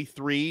only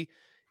 3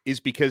 is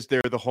because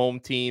they're the home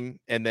team.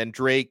 And then,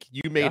 Drake,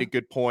 you made a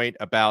good point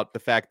about the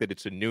fact that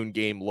it's a noon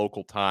game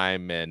local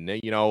time. And,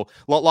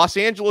 Los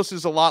Angeles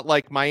is a lot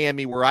like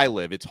Miami where I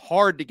live. It's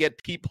hard to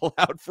get people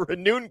out for a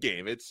noon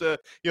game. It's a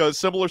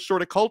similar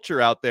sort of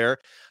culture out there.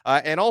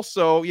 And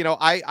also,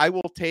 I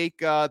will take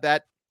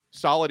that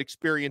solid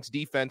experienced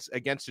defense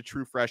against a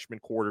true freshman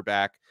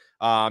quarterback.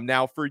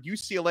 Now for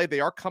UCLA, they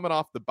are coming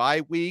off the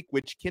bye week,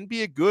 which can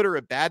be a good or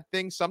a bad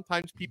thing.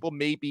 Sometimes people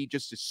maybe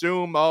just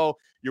assume,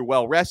 you're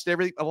well rested.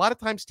 Everything. A lot of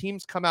times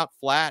teams come out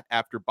flat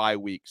after bye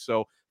week.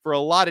 So for a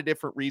lot of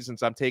different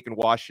reasons, I'm taking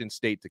Washington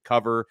State to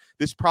cover.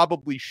 This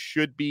probably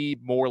should be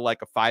more like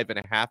a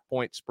 5.5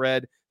 point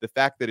spread. The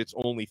fact that it's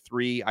only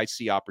 3, I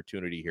see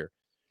opportunity here.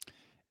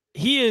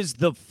 He is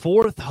the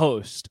 4th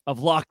host of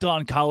Locked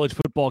On College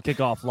Football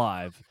Kickoff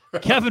Live,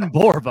 Kevin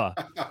Borba,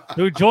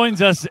 who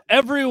joins us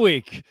every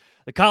week.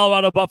 The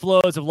Colorado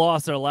Buffaloes have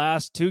lost their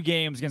last 2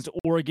 games against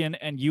Oregon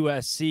and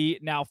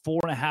USC, now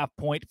 4.5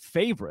 point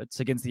favorites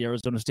against the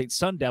Arizona State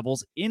Sun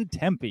Devils in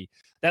Tempe.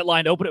 That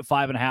line opened at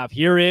 5.5.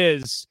 Here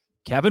is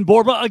Kevin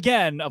Borba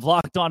again of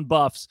Locked On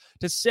Buffs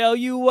to sell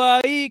you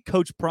why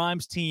Coach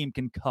Prime's team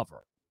can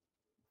cover.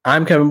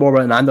 I'm Kevin Borba,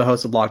 and I'm the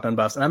host of Locked On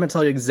Buffs, and I'm going to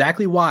tell you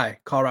exactly why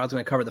Colorado's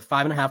going to cover the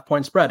 5.5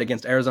 point spread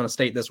against Arizona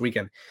State this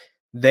weekend.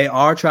 They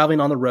are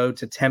traveling on the road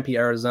to Tempe,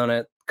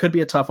 Arizona. Could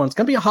be a tough one. It's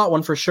going to be a hot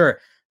one for sure.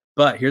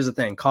 But here's the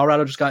thing.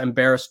 Colorado just got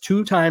embarrassed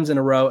 2 times in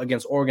a row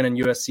against Oregon and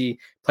USC.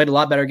 Played a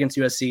lot better against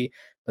USC.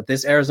 But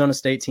this Arizona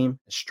State team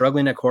is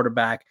struggling at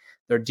quarterback.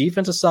 Their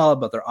defense is solid,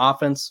 but their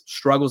offense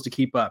struggles to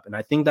keep up. And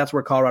I think that's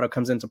where Colorado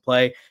comes into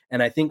play.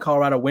 And I think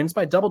Colorado wins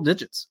by double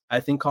digits. I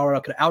think Colorado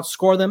could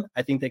outscore them.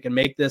 I think they can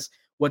make this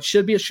what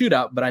should be a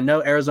shootout, but I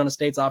know Arizona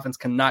State's offense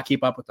cannot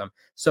keep up with them.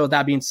 So with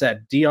that being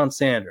said, Deion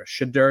Sanders,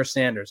 Shadur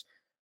Sanders,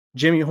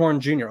 Jimmy Horn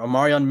Jr.,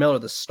 Omarion Miller,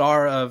 the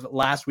star of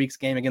last week's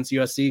game against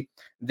USC,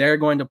 they're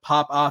going to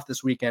pop off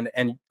this weekend,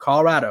 and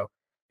Colorado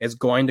is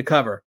going to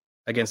cover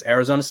against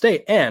Arizona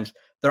State. And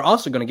they're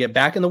also going to get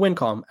back in the win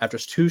column after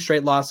 2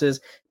 straight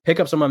losses,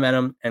 pick up some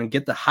momentum, and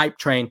get the hype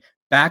train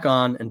back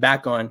on and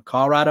back on.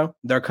 Colorado,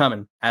 they're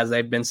coming, as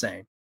they've been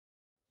saying.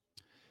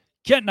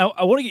 Kent, now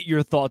I want to get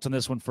your thoughts on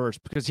this one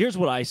first, because here's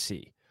what I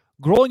see.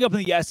 Growing up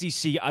in the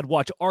SEC, I'd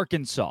watch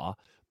Arkansas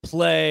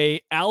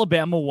play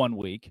Alabama one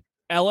week,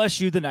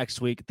 LSU the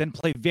next week, then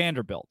play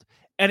Vanderbilt.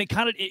 And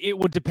it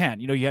would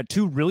depend. You had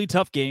 2 really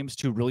tough games,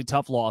 2 really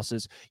tough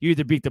losses. You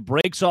either beat the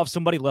brakes off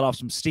somebody, let off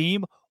some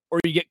steam, or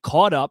you get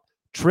caught up,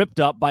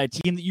 tripped up by a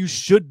team that you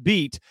should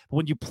beat. But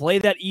when you play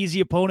that easy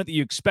opponent that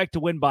you expect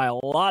to win by a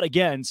lot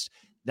against,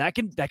 that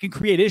can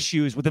create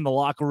issues within the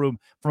locker room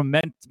from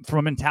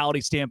a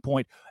mentality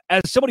standpoint.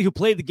 As somebody who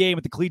played the game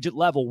at the collegiate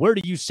level, where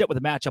do you sit with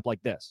a matchup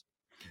like this?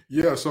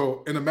 Yeah,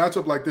 so in a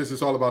matchup like this,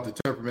 it's all about the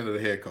temperament of the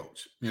head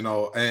coach, and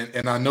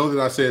I know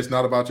that I say it's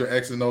not about your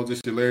X and O's,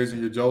 it's your Larrys and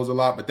your Joes a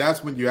lot, but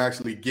that's when you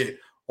actually get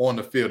on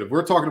the field. If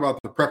we're talking about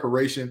the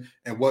preparation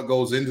and what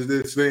goes into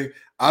this thing,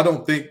 I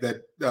don't think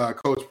that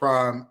Coach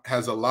Prime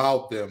has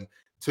allowed them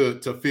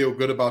to feel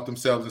good about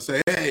themselves and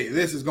say, hey,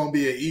 this is going to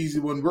be an easy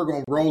one. We're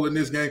going to roll in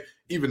this game,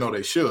 even though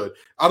they should.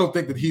 I don't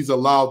think that he's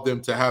allowed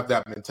them to have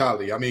that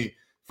mentality. I mean,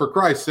 for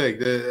Christ's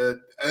sake,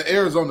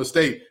 Arizona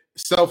State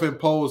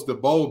self-imposed the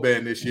bowl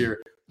ban this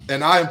year.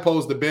 And I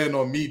imposed the ban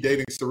on me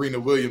dating Serena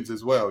Williams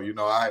as well. You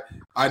know,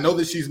 I know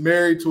that she's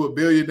married to a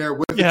billionaire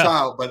with a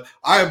child, but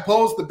I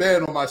imposed the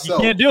ban on myself.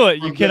 You can't do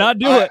it. You cannot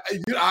do it.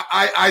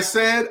 I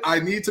said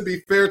I need to be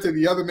fair to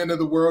the other men of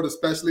the world,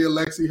 especially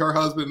Alexi, her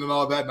husband, and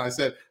all that. And I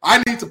said,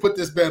 I need to put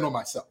this ban on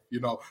myself,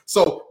 you know.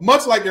 So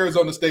much like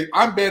Arizona State,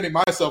 I'm banning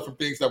myself from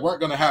things that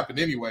weren't going to happen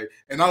anyway.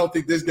 And I don't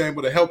think this game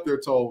would have helped their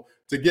toll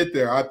to get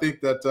there. I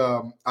think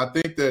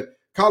that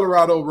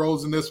Colorado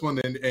rolls in this one,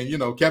 and you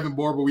know, Kevin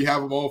Borba, we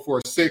have him on for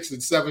a 6th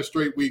and 7th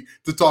straight week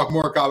to talk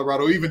more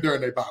Colorado, even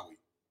during their bye week.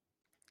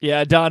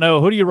 Yeah,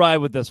 Dono, who do you ride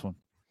with this one?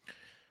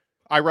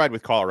 I ride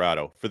with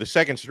Colorado for the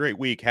 2nd straight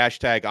week.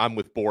 # I'm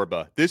with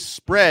Borba. This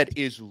spread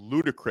is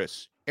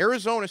ludicrous.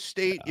 Arizona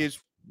State is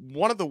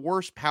one of the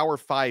worst Power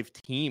 5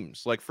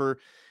 teams. Like,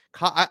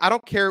 I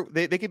don't care.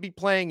 They could be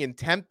playing in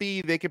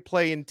Tempe. They could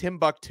play in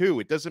Timbuktu.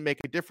 It doesn't make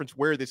a difference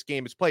where this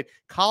game is played.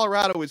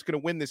 Colorado is going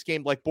to win this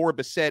game, like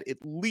Borba said, at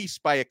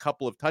least by a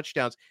couple of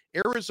touchdowns.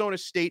 Arizona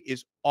State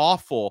is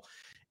awful.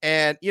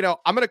 And, you know,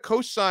 I'm going to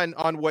co-sign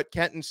on what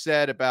Kenton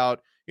said about,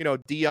 you know,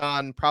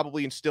 Deion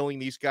probably instilling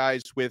these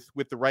guys with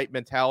the right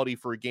mentality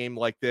for a game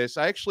like this.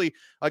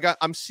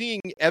 I'm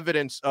seeing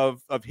evidence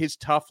of his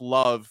tough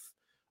love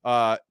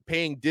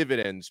paying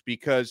dividends,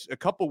 because a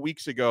couple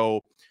weeks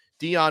ago,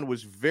 Deion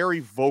was very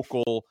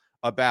vocal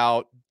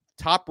about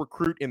top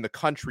recruit in the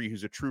country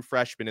who's a true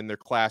freshman in their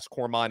class,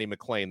 Cormani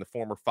McClain, the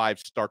former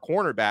 5-star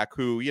cornerback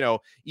who, you know,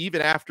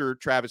 even after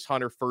Travis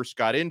Hunter first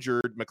got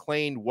injured,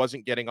 McClain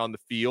wasn't getting on the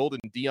field.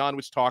 And Deion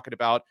was talking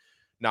about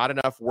not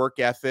enough work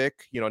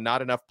ethic, you know,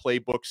 not enough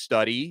playbook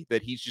study,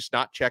 that he's just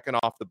not checking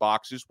off the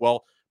boxes.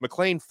 Well,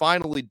 McClain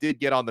finally did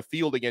get on the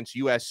field against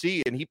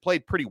USC, and he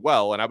played pretty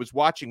well. And I was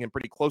watching him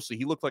pretty closely.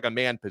 He looked like a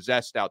man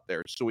possessed out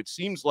there. So it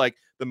seems like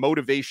the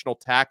motivational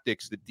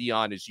tactics that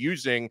Deion is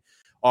using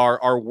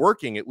are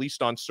working, at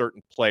least on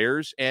certain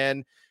players.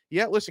 And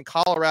yeah, listen,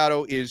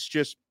 Colorado is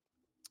just,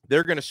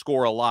 they're going to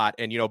score a lot.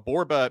 And, you know,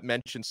 Borba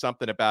mentioned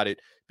something about it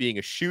being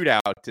a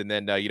shootout. And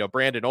then, you know,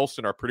 Brandon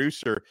Olson, our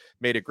producer,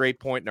 made a great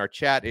point in our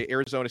chat.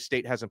 Arizona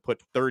State hasn't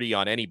put 30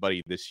 on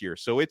anybody this year.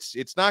 So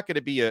it's not going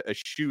to be a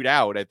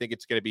shootout. I think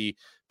it's going to be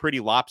pretty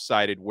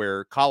lopsided,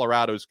 where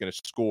Colorado is going to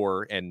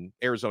score and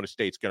Arizona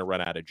State's going to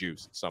run out of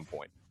juice at some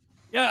point.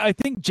 Yeah, I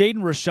think Jaden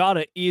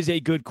Rashada is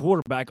a good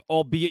quarterback,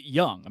 albeit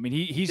young. I mean,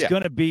 he's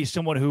going to be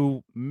someone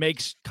who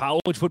makes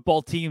college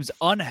football teams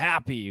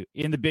unhappy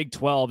in the Big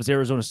 12 as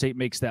Arizona State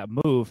makes that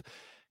move.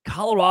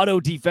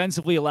 Colorado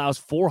defensively allows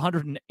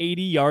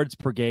 480 yards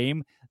per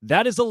game.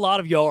 That is a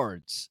lot of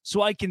yards.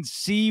 So I can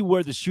see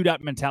where the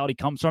shootout mentality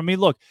comes from. I mean,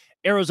 look,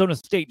 Arizona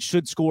State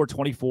should score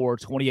 24,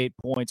 28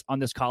 points on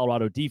this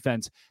Colorado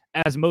defense,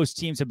 as most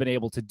teams have been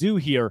able to do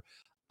here.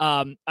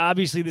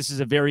 Obviously, this is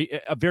a very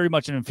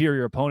much an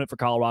inferior opponent for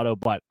Colorado,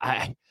 but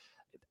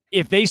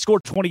if they score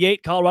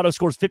 28, Colorado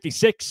scores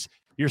 56,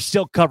 you're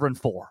still covering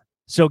 4.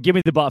 So give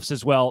me the Buffs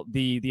as well.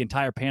 The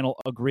entire panel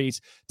agrees.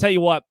 Tell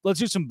you what, let's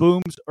do some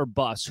booms or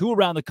busts. Who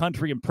around the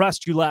country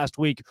impressed you last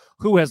week?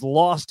 Who has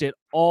lost it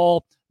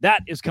all?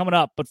 That is coming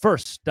up. But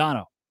first,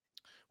 Dono.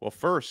 Well,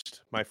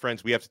 first, my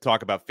friends, we have to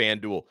talk about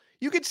FanDuel.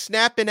 You can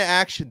snap into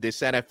action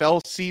this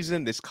NFL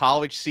season, this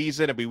college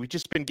season. I mean, we've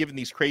just been giving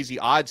these crazy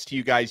odds to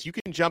you guys. You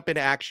can jump into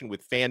action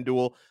with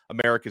FanDuel,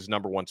 America's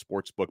 #1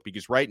 sports book,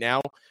 because right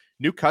now,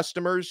 new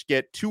customers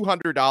get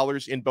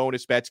 $200 in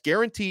bonus bets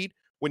guaranteed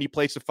when you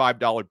place a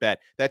 $5 bet.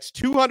 That's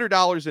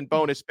 $200 in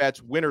bonus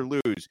bets, win or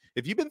lose.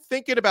 If you've been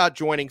thinking about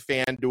joining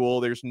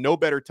FanDuel, there's no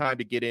better time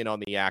to get in on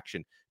the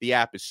action. The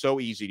app is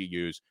so easy to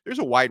use. There's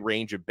a wide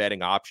range of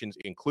betting options,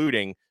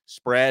 including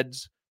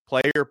spreads,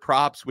 player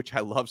props, which I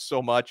love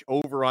so much,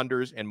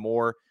 over-unders, and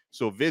more.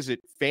 So visit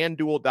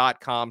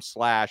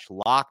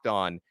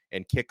FanDuel.com/lockedon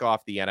and kick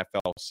off the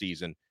NFL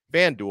season.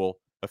 FanDuel,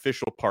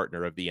 official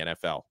partner of the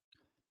NFL.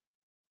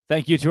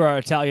 Thank you to our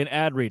Italian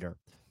ad reader.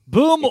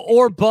 Boom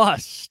or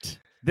bust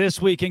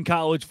this week in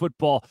college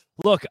football.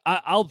 Look,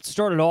 I'll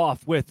start it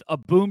off with a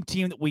boom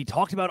team that we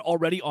talked about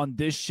already on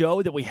this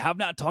show that we have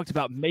not talked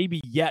about maybe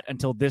yet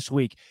until this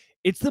week.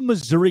 It's the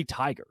Missouri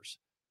Tigers.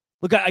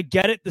 Look, I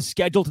get it. The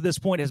schedule to this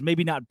point has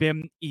maybe not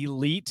been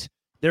elite.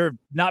 There have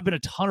not been a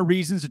ton of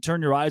reasons to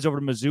turn your eyes over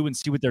to Mizzou and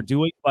see what they're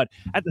doing. But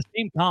at the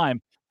same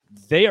time,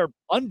 they are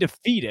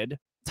undefeated,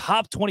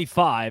 top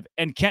 25.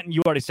 And Kenton,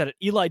 you already said it.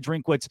 Eli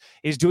Drinkwitz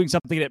is doing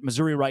something at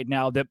Missouri right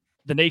now that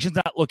the nation's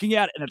not looking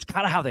at, and it's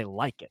kind of how they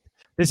like it.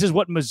 This is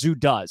what Mizzou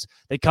does.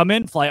 They come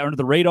in, fly under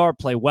the radar,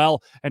 play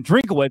well. And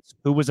Drinkwitz,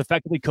 who was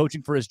effectively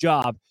coaching for his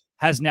job,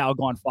 has now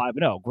gone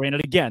 5-0.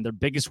 Granted, again, their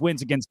biggest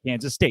wins against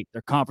Kansas State.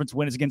 Their conference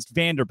win is against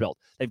Vanderbilt.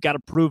 They've got to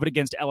prove it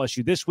against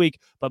LSU this week.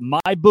 But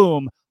my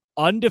boom,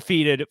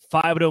 undefeated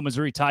 5-0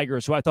 Missouri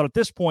Tigers, who I thought at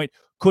this point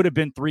could have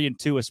been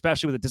 3-2,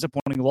 especially with a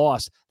disappointing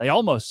loss they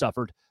almost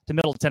suffered to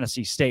Middle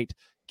Tennessee State.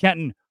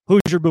 Kenton,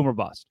 who's your boom or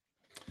bust?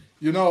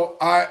 You know,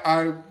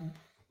 I'm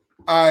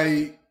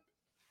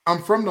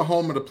from the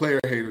home of the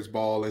player haters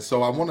ball, and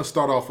so I want to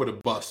start off with a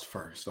bust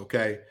first,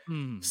 okay?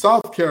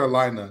 South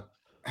Carolina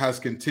has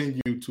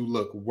continued to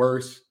look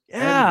worse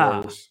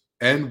and worse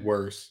and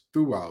worse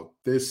throughout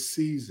this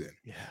season.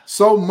 Yeah.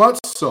 So much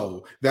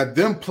so that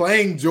them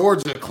playing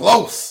Georgia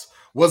close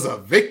was a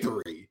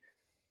victory.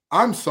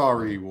 I'm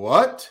sorry,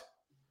 what?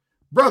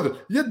 Brother,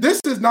 this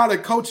is not a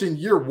coach in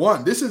year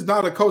one. This is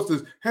not a coach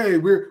that's, hey,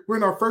 we're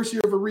in our first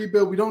year of a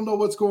rebuild. We don't know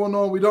what's going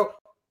on.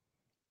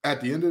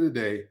 At the end of the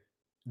day,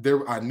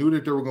 I knew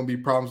that there were going to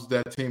be problems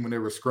with that team when they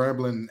were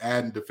scrambling and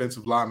adding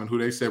defensive linemen who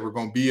they said were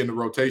going to be in the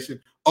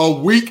rotation a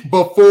week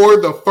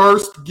before the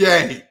first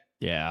game.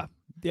 Yeah.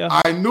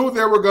 I knew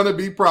there were going to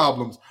be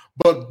problems,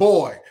 but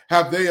boy,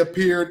 have they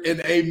appeared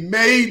in a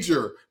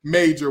major,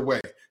 major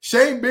way.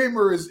 Shane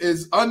Beamer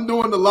is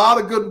undoing a lot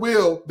of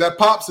goodwill that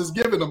Pops has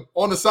given him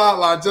on the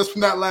sideline just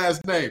from that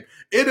last name.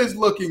 It is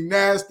looking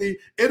nasty.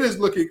 It is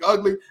looking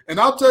ugly. And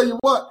I'll tell you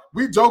what,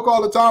 we joke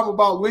all the time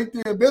about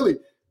LinkedIn Billy.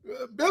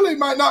 Billy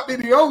might not be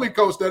the only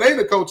coach that ain't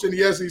a coach in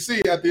the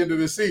SEC at the end of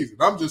this season.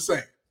 I'm just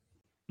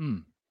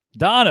saying.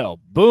 Dono,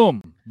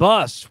 boom,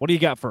 bust. What do you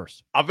got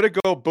first? I'm going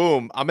to go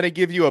boom. I'm going to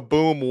give you a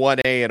boom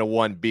 1A and a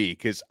 1B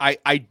because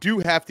I do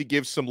have to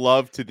give some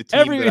love to the team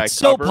that I cover. It's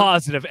so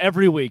positive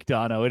every week,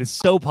 Dono. It is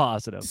so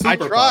positive. I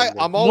try.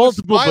 Positive. I'm always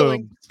multiple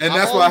smiling. Booms. And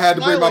that's why I had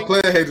to bring my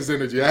player haters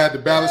energy. I had to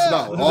balance it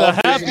out.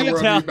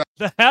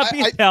 The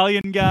happy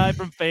Italian guy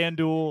from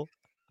FanDuel.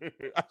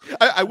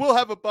 I will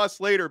have a bust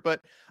later,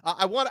 but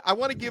I want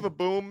to give a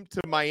boom to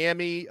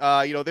Miami.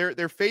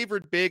 They're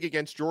favored big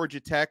against Georgia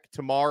Tech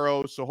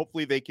tomorrow, so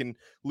hopefully they can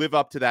live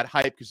up to that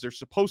hype because they're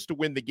supposed to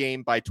win the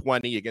game by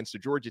 20 against a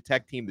Georgia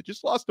Tech team that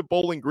just lost to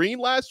Bowling Green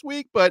last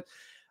week. But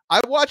I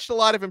watched a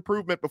lot of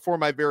improvement before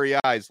my very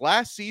eyes.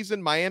 Last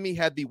season, Miami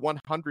had the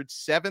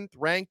 107th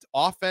ranked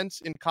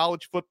offense in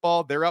college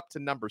football. They're up to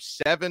number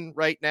 7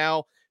 right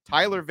now.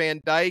 Tyler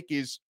Van Dyke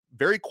is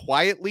very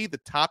quietly the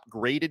top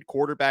graded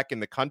quarterback in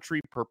the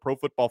country per Pro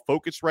Football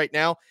Focus right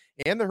now.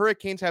 And the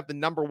Hurricanes have the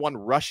number 1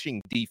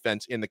 rushing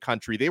defense in the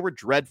country. They were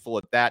dreadful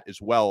at that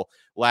as well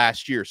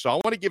last year. So I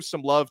want to give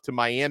some love to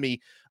Miami.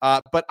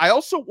 But I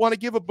also want to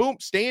give a boom,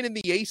 staying in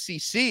the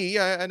ACC.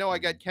 I know I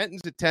got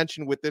Kenton's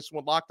attention with this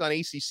one, Locked on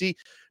ACC.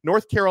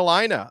 North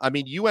Carolina. I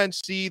mean,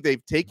 UNC,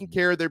 they've taken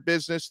care of their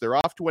business. They're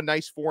off to a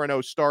nice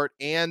 4-0 start,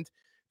 and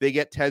they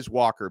get Tez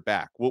Walker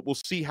back. We'll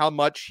see how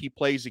much he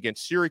plays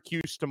against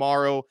Syracuse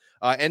tomorrow.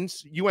 And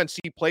UNC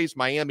plays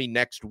Miami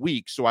next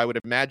week, so I would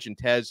imagine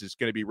Tez is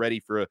going to be ready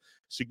for a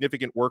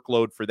significant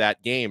workload for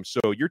that game. So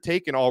you're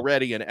taking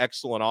already an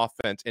excellent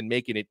offense and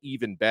making it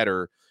even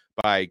better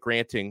by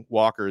granting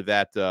Walker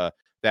that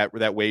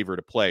waiver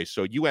to play.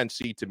 So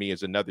UNC to me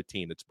is another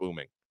team that's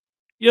booming.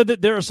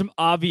 There are some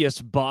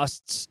obvious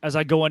busts as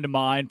I go into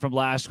mine from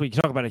last week.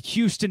 You talk about a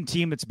Houston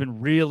team that's been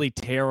really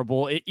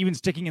terrible. Even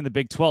sticking in the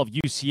Big 12,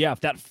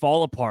 UCF, that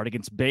fall apart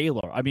against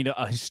Baylor. I mean,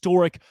 a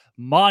historic,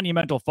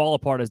 monumental fall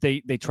apart as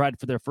they tried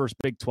for their first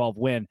Big 12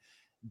 win.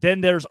 Then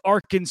there's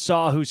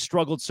Arkansas, who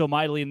struggled so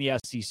mightily in the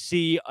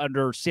SEC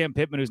under Sam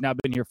Pittman, who's now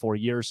been here 4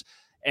 years.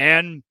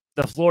 And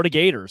the Florida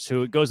Gators,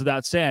 who, it goes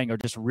without saying, are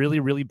just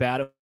really, really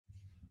bad at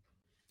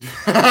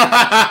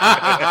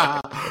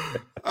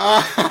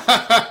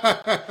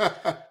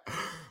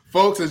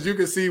Folks, as you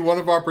can see, one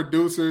of our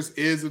producers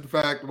is in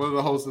fact one of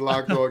the hosts of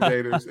Locked On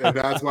Gators, and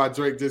that's why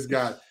Drake just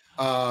got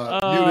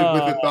muted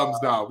with the thumbs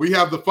down. We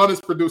have the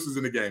funnest producers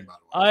in the game, by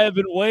the way. I have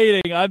been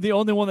waiting. I'm the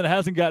only one that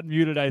hasn't gotten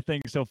muted, I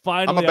think. So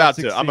finally,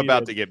 I'm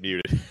about to get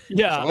muted.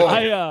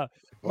 Yeah,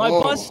 my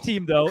bus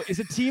team though is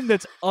a team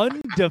that's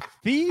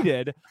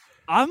undefeated.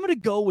 I'm going to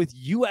go with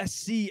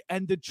USC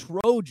and the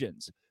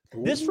Trojans.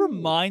 This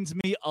reminds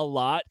me a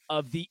lot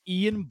of the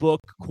Ian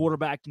Book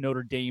quarterback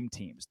Notre Dame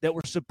teams that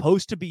were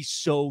supposed to be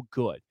so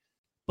good.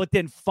 But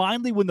then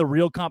finally, when the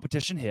real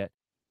competition hit,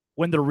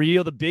 when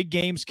the big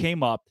games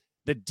came up,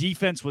 the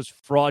defense was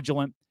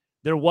fraudulent.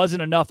 There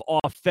wasn't enough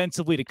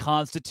offensively to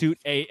constitute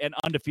an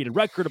undefeated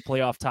record, a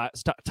playoff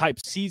type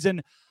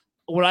season.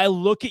 When I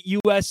look at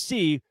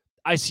USC,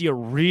 I see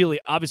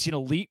obviously an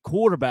elite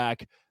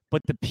quarterback,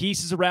 but the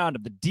pieces around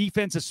him, the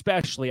defense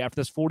especially after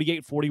this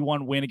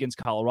 48-41 win against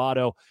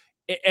Colorado,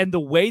 and the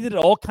way that it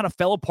all kind of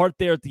fell apart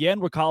there at the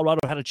end where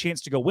Colorado had a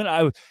chance to go win.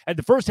 At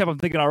the first half, I'm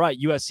thinking, all right,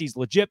 USC's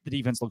legit. The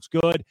defense looks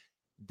good.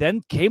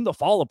 Then came the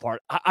fall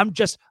apart. I'm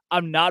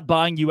not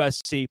buying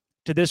USC.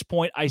 To this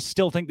point, I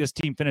still think this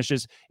team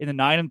finishes in the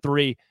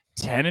 9-3,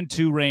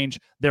 10-2 range.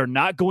 They're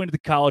not going to the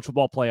college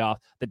football playoff.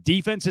 The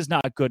defense is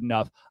not good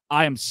enough.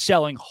 I am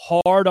selling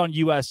hard on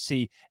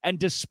USC. And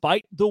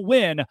despite the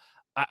win,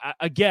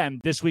 again,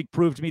 this week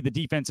proved to me the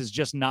defense is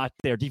just not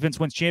there. Defense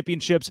wins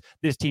championships.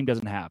 This team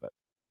doesn't have it.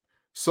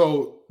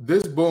 So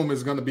this boom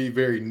is going to be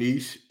very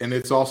niche, and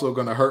it's also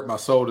going to hurt my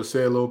soul to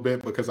say a little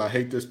bit because I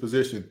hate this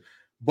position.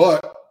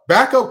 But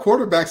backup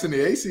quarterbacks in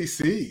the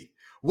ACC,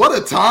 what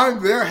a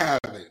time they're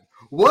having.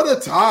 What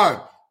a time.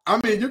 I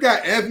mean, you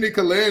got Anthony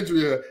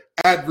Calandria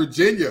at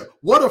Virginia.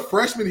 What a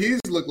freshman he's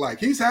looked like.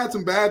 He's had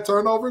some bad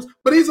turnovers,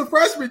 but he's a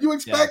freshman. You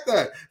expect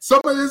that.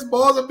 Some of his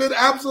balls have been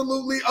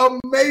absolutely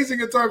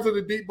amazing in terms of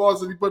the deep balls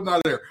that he's putting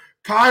out there.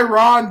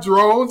 Kyron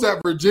Drones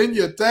at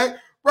Virginia Tech.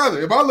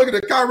 Brother, if I look at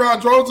the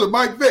Kyron Drones and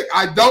Mike Vick,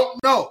 I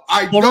don't know.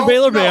 Former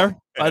Baylor Bear.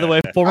 by the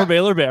way, former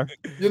Baylor Bear.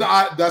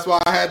 That's why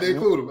I had to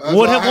include him.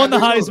 Would have won the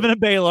Heisman at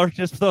Baylor.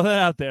 Just throw that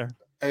out there.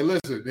 Hey,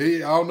 listen, I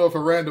don't know if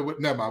Aranda would.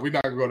 Never mind. We're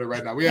not going to go there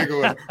right now. We ain't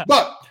going there.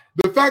 But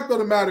the fact of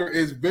the matter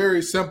is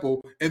very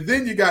simple. And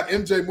then you got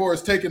MJ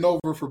Morris taking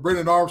over for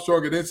Brennan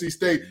Armstrong at NC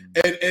State.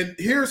 And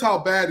here's how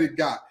bad it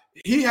got.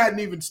 He hadn't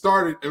even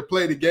started or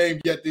played a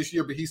game yet this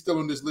year, but he's still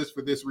on this list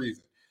for this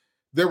reason.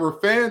 There were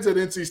fans at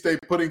NC State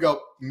putting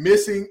up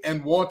missing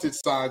and wanted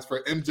signs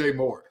for MJ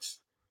Morris.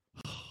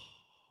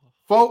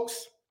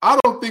 Folks, I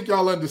don't think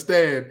y'all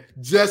understand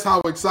just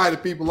how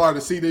excited people are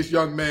to see this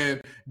young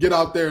man get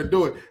out there and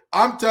do it.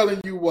 I'm telling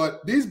you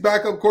what, these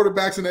backup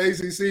quarterbacks in the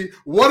ACC,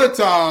 what a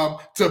time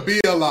to be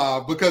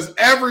alive because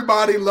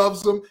everybody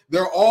loves them.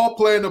 They're all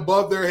playing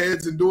above their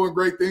heads and doing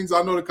great things.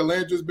 I know that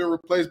Calandra's been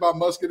replaced by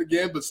Musket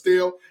again, but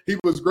still, he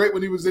was great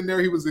when he was in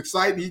there. He was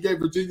exciting. He gave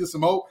Virginia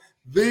some hope.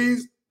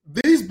 These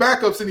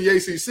backups in the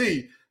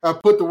ACC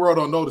have put the world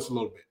on notice a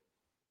little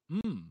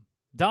bit.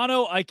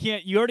 Dono, I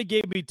can't. You already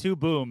gave me 2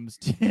 booms.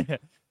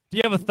 Do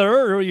you have a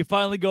third, or will you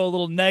finally go a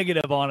little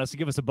negative on us and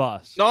give us a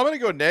bust? No, I'm going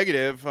to go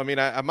negative. I mean,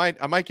 I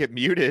might get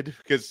muted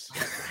because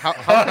how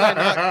can I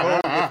not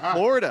go with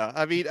Florida?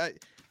 I mean,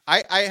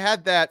 I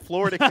had that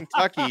Florida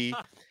Kentucky.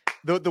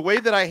 The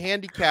way that I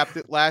handicapped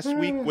it last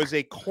week was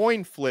a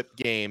coin flip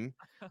game.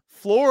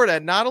 Florida,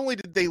 not only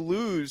did they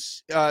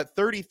lose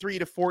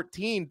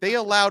 33-14, they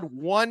allowed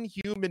one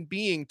human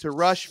being to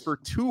rush for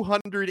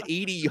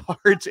 280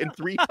 yards and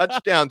 3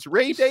 touchdowns.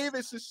 Ray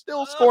Davis is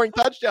still scoring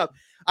touchdowns.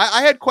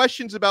 I had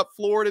questions about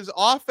Florida's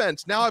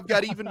offense. Now I've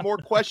got even more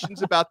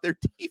questions about their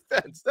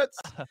defense.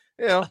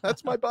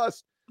 That's my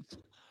bust.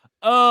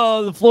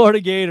 Oh, the Florida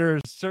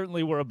Gators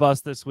certainly were a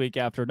bust this week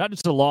after not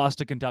just a loss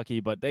to Kentucky,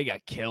 but they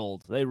got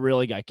killed. They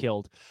really got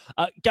killed.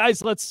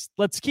 Guys,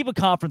 let's keep a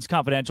conference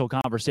confidential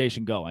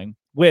conversation going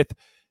with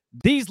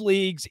these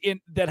leagues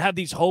that have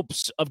these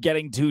hopes of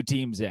getting 2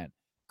 teams in.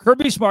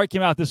 Kirby Smart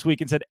came out this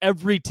week and said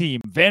every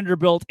team,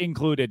 Vanderbilt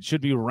included, should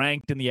be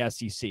ranked in the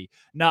SEC.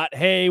 Not,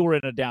 hey, we're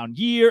in a down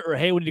year, or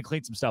hey, we need to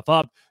clean some stuff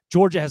up.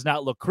 Georgia has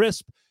not looked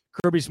crisp.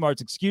 Kirby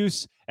Smart's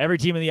excuse, every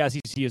team in the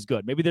SEC is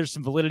good. Maybe there's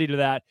some validity to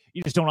that.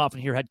 You just don't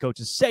often hear head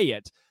coaches say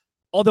it.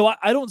 Although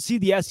I don't see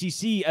the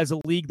SEC as a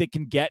league that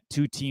can get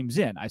 2 teams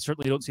in. I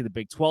certainly don't see the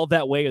Big 12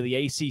 that way or the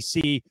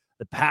ACC.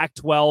 The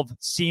Pac-12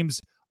 seems,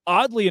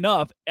 oddly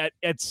enough,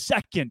 at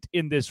second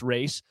in this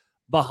race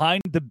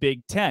behind the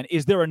Big 10.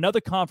 Is there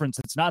another conference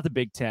that's not the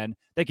Big 10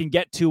 that can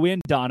get 2 in,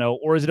 Dono,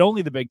 or is it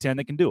only the Big 10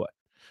 that can do it?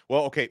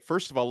 Well, okay,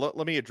 first of all,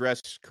 let me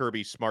address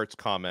Kirby Smart's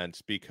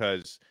comments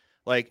because,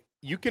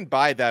 you can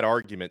buy that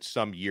argument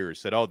some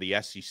years that,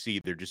 the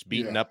SEC, they're just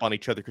beating up on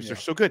each other because they're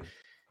so good.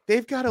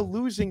 They've got a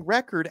losing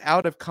record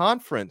out of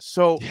conference.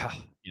 So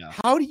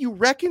how do you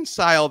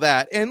reconcile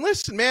that? And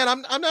listen, man,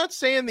 I'm not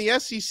saying the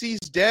SEC's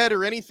dead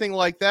or anything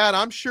like that.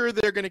 I'm sure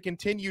they're going to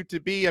continue to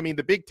be. I mean,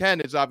 the Big Ten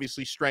is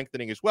obviously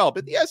strengthening as well,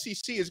 but the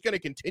SEC is going to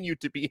continue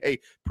to be a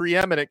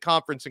preeminent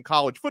conference in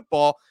college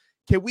football.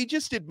 Can we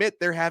just admit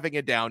they're having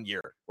a down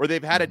year or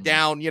they've had a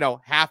down,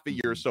 half a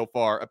year so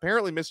far?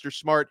 Apparently, Mr.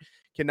 Smart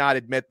cannot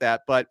admit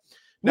that, but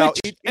no.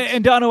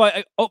 And Dono,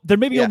 there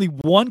may be only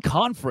one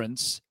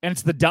conference, and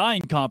it's the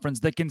dying conference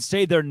that can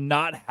say they're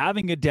not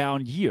having a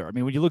down year. I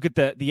mean, when you look at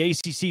the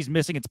ACC's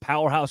missing its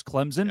powerhouse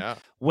Clemson,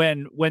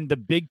 when the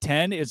Big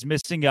Ten is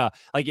missing,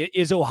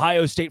 is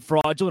Ohio State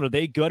fraudulent? Are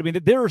they good? I mean,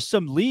 there are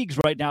some leagues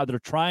right now that are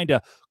trying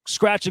to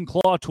scratch and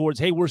claw towards,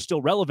 hey, we're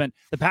still relevant.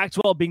 The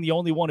Pac-12 being the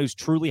only one who's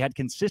truly had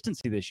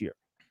consistency this year.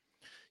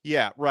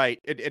 Yeah, right.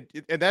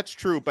 And that's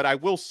true. But I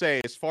will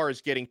say, as far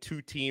as getting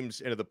 2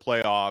 teams into the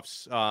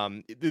playoffs,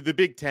 the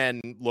Big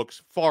Ten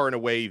looks far and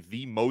away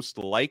the most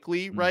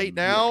likely right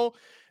now. Yeah.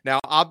 Now,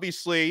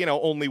 obviously,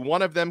 only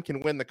one of them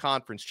can win the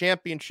conference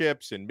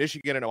championships, and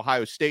Michigan and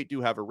Ohio State do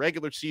have a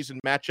regular season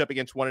matchup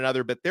against one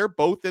another, but they're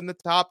both in the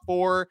top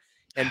 4,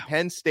 and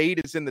Penn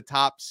State is in the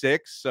top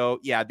 6. So,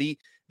 yeah, the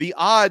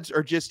odds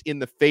are just in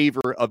the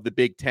favor of the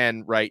Big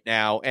Ten right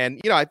now.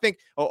 And, I think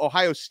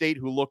Ohio State,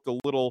 who looked a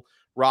little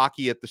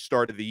rocky at the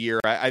start of the year,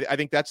 I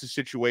think that's a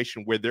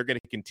situation where they're going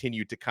to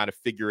continue to kind of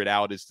figure it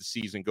out as the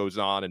season goes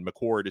on, and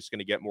McCord is going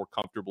to get more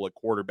comfortable at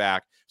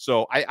quarterback.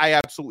 So I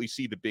absolutely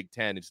see the Big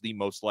Ten as the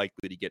most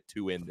likely to get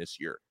 2 in this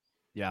year.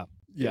 Yeah.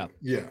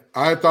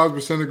 I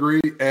 1,000% agree.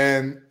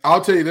 And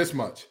I'll tell you this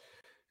much.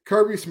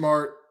 Kirby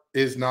Smart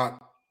is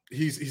not –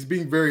 he's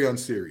being very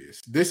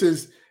unserious.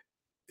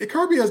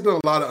 Kirby has done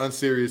a lot of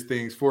unserious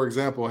things. For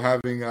example,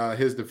 having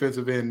his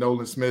defensive end,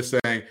 Nolan Smith,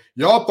 saying,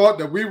 y'all thought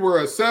that we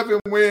were a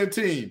 7-win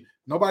team.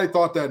 Nobody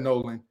thought that,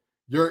 Nolan.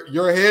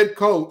 Your head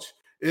coach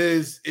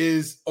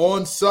is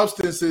on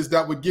substances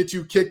that would get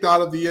you kicked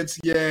out of the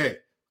NCAA.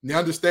 You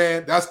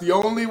understand? That's the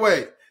only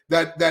way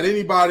that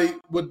anybody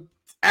would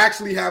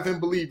actually have him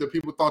believe that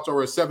people thought you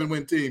were a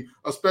 7-win team,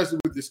 especially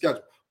with the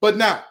schedule. But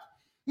now,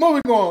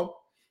 moving on.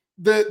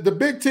 The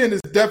Big Ten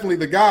is definitely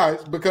the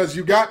guys because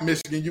you got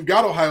Michigan, you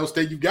got Ohio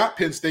State, you got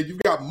Penn State,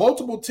 you've got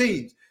multiple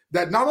teams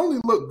that not only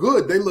look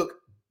good, they look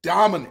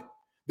dominant.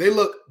 They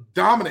look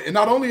dominant. And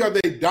not only are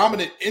they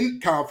dominant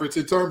in conference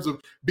in terms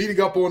of beating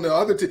up on the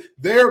other team,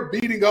 they're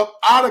beating up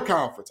out of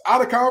conference.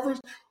 Out of conference,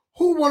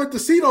 who wanted to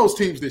see those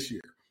teams this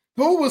year?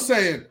 Who was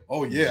saying,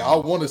 oh, yeah, I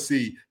want to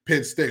see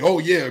Penn State. Oh,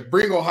 yeah,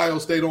 bring Ohio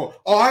State on.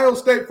 Ohio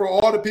State, for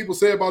all the people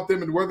say about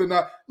them and whether or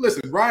not,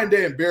 listen, Ryan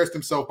Day embarrassed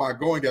himself by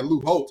going at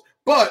Lou Holtz,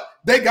 but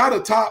they got a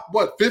top,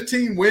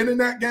 15 win in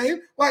that game?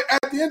 Like,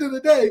 at the end of the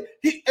day,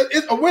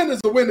 a win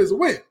is a win is a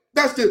win.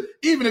 That's just,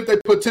 even if they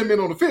put 10 men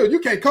on the field, you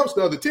can't coach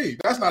the other team.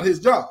 That's not his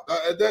job.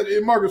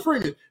 In Marcus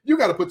Freeman, you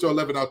got to put your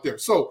 11 out there.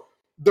 So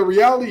the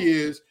reality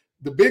is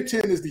the Big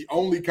Ten is the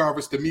only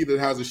conference to me that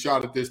has a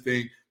shot at this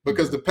thing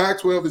because the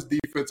Pac-12 is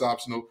defense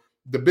optional.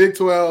 The Big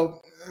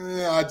 12,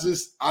 I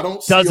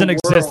don't see doesn't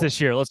exist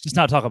this year. Let's just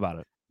not talk about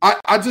it.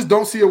 I just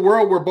don't see a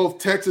world where both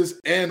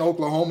Texas and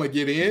Oklahoma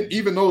get in,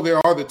 even though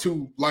there are the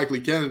two likely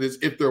candidates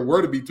if there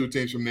were to be two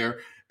teams from there.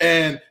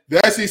 And the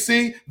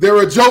SEC,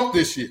 they're a joke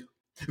this year.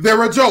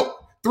 They're a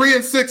joke.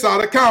 3-6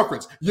 out of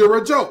conference. You're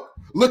a joke.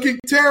 Looking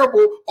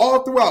terrible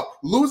all throughout.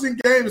 Losing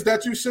games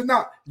that you should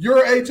not.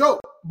 You're a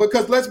joke.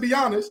 Because let's be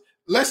honest,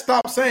 let's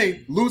stop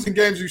saying losing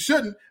games you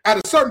shouldn't. At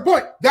a certain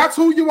point, that's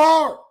who you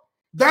are.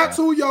 That's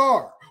who you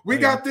are. We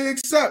got to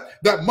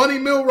accept that Money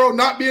Milroe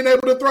not being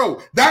able to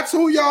throw. That's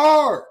who you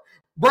are.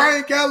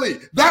 Brian Kelly,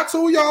 that's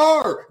who you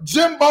are.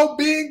 Jimbo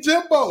being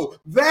Jimbo.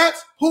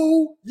 That's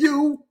who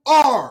you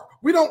are.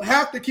 We don't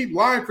have to keep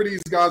lying for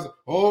these guys.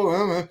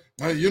 Oh,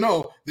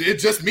 it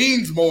just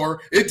means more.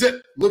 It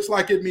just looks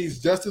like it means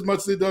just as much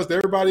as it does to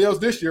everybody else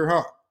this year,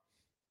 huh?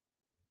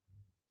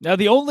 Now,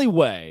 the only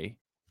way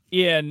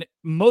in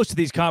most of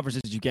these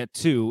conferences you get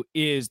to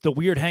is the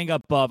weird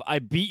hang-up of I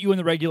beat you in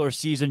the regular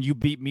season, you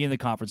beat me in the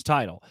conference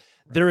title.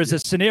 There is a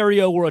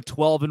scenario where a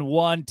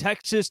 12-1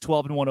 Texas,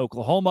 12-1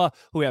 Oklahoma,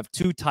 who have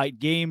two tight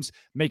games,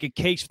 make a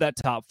case for that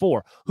top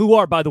four, who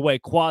are, by the way,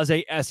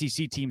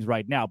 quasi-SEC teams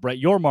right now. Brett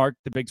Yormark,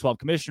 the Big 12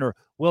 commissioner,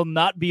 will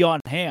not be on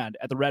hand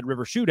at the Red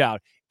River Shootout.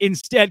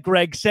 Instead,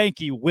 Greg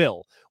Sankey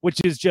will,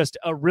 which is just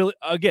a really,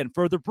 again,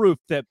 further proof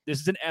that this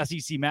is an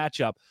SEC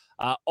matchup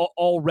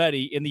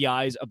already in the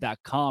eyes of that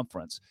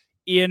conference.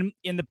 In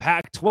the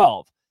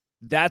Pac-12,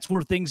 that's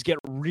where things get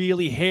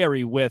really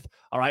hairy with,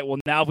 all right, well,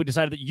 now we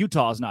decided that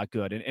Utah is not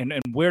good. And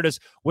where does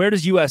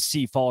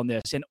USC fall in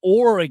this? And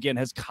Oregon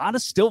has kind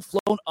of still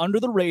flown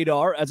under the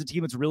radar as a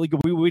team that's really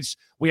good.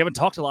 We haven't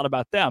talked a lot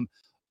about them.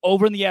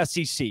 Over in the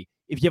SEC,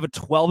 if you have a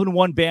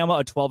 12-1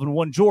 Bama, a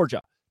 12-1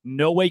 Georgia,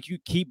 no way you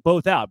keep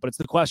both out. But it's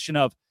the question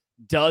of,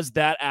 does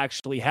that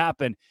actually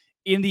happen?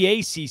 In the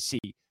ACC,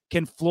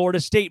 can Florida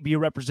State be a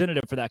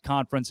representative for that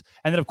conference?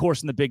 And then, of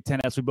course, in the Big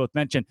Ten, as we both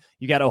mentioned,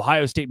 you got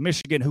Ohio State,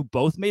 Michigan, who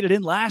both made it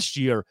in last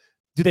year.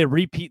 Do they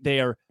repeat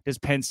there? Does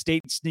Penn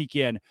State sneak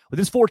in? With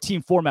this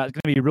 4-team format, it's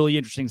going to be really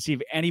interesting to see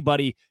if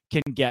anybody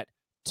can get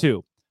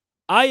to.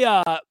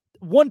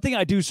 One thing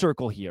I do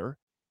circle here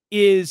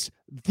is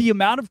the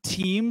amount of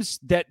teams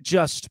that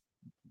just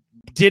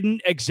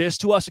didn't exist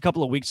to us a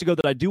couple of weeks ago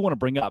that I do want to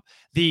bring up.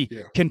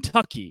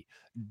 Kentucky,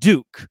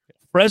 Duke,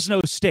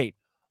 Fresno State,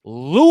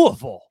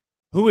 Louisville,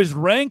 who is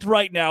ranked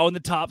right now in the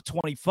top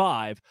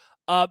 25.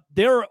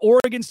 There are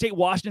Oregon State,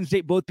 Washington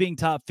State, both being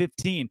top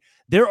 15.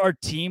 There are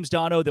teams,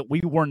 Dono, that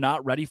we were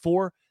not ready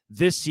for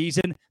this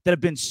season that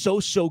have been so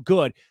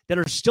good that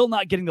are still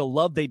not getting the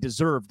love they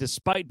deserve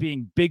despite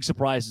being big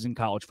surprises in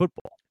college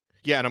football.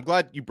 Yeah, and I'm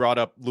glad you brought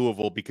up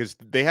Louisville because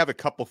they have a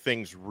couple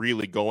things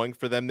really going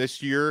for them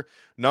this year.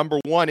 Number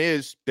one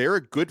is they're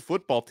a good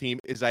football team,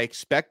 as I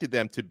expected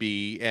them to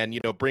be. And,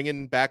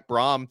 bringing back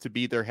Brom to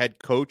be their head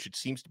coach, it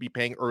seems to be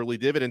paying early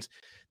dividends.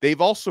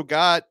 They've also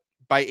got,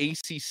 by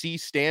ACC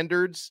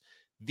standards,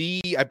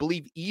 I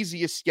believe,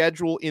 easiest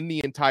schedule in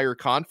the entire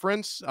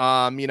conference.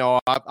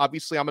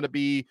 Obviously I'm going to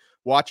be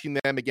watching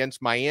them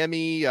against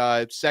Miami,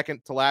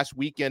 second to last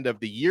weekend of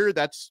the year.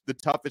 That's the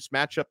toughest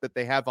matchup that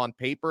they have on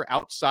paper.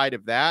 Outside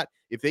of that,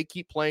 if they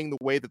keep playing the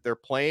way that they're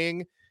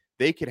playing,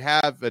 they could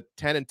have a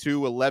 10-2,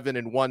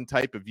 11-1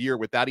 type of year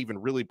without even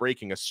really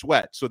breaking a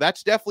sweat. So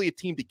that's definitely a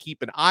team to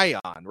keep an eye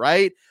on,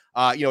 right?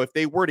 If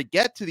they were to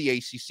get to the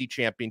ACC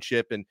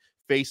championship and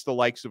face the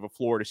likes of a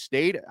Florida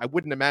State, I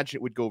wouldn't imagine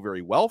it would go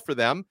very well for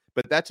them,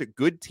 but that's a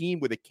good team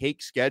with a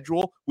cake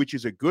schedule, which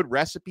is a good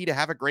recipe to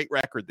have a great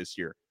record this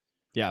year.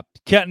 Yeah.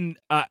 Kenton,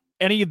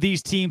 any of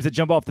these teams that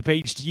jump off the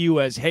page to you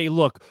as, hey,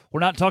 look, we're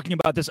not talking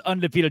about this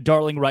undefeated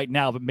darling right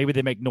now, but maybe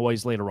they make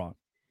noise later on?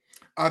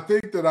 I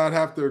think that I'd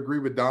have to agree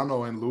with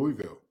Dono and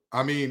Louisville.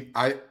 I mean,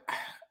 I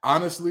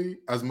honestly,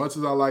 as much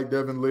as I like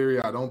Devin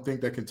Leary, I don't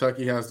think that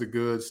Kentucky has the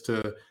goods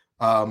to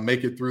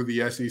make it through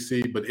the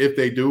SEC. But if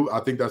they do,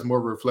 I think that's more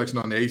of a reflection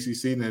on the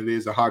ACC than it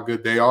is of how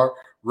good they are.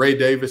 Ray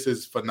Davis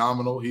is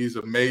phenomenal. He's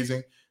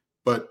amazing.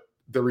 But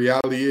the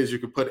reality is you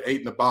can put 8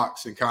 in the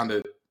box and kind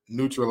of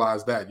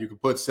neutralize that. You can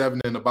put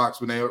 7 in the box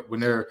when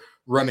they're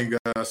running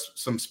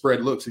some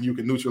spread looks, and you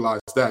can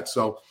neutralize that.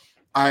 So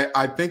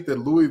I think that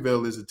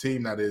Louisville is a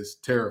team that is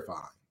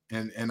terrifying.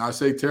 And I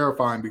say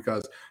terrifying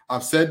because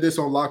I've said this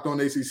on Locked On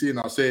ACC, and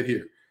I'll say it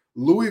here.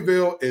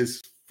 Louisville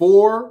is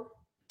 4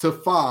 to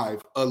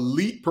 5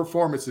 elite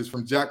performances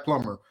from Jack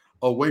Plummer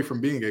away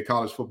from being a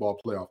college football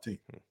playoff team.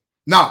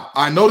 Now,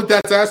 I know that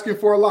that's asking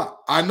for a lot.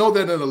 I know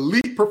that an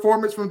elite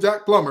performance from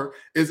Jack Plummer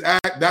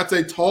that's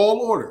a tall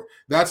order.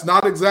 That's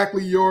not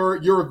exactly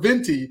your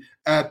venti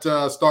at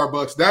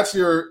Starbucks. That's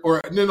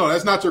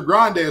that's not your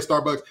grande at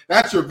Starbucks.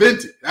 That's your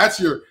venti. That's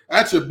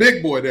your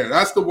big boy there.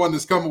 That's the one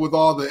that's coming with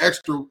all the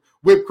extra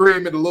whipped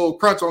cream and a little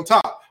crunch on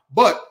top.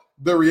 But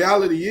the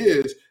reality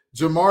is,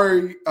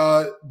 Jamari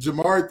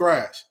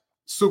Thrash,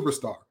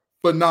 superstar.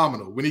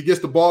 Phenomenal. When he gets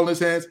the ball in his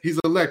hands, he's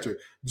electric.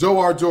 Joe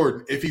R.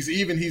 Jordan, if he's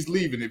even, he's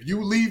leaving. If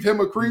you leave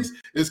him a crease,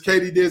 it's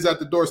Katie Diz at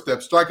the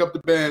doorstep. Strike up the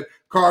band,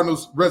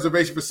 Cardinals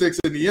reservation for 6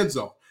 in the end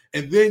zone.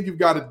 And then you've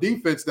got a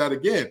defense that,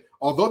 again,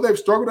 although they've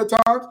struggled at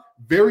times,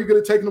 very good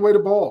at taking away the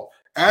ball.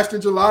 Ashton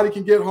Gelati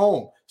can get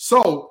home.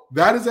 So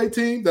that is a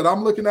team that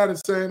I'm looking at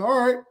and saying, all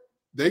right,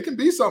 they can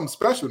be something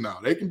special now.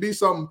 They can be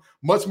something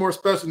much more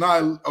special than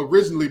I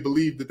originally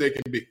believed that they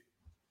can be.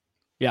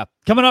 Yeah.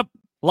 Coming up,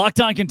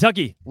 Locked On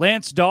Kentucky,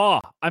 Lance Daw.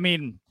 I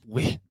mean,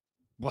 we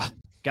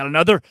got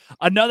another.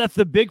 That's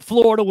the big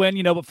Florida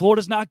win, but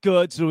Florida's not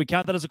good, so we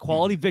count that as a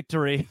quality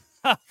victory.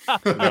 No.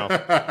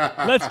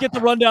 Let's get the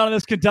rundown of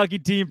this Kentucky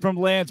team from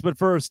Lance, but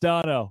first,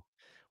 Dono.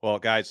 Well,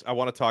 guys, I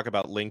want to talk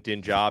about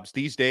LinkedIn Jobs.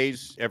 These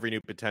days, every new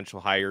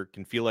potential hire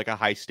can feel like a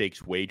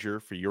high-stakes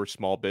wager for your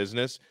small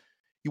business.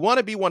 You want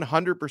to be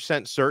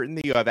 100% certain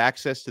that you have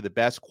access to the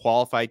best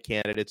qualified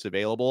candidates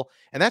available,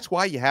 and that's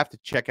why you have to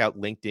check out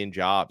LinkedIn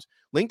Jobs.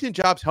 LinkedIn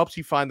Jobs helps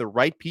you find the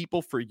right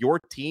people for your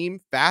team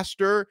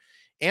faster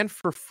and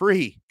for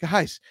free.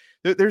 Guys,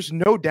 there's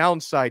no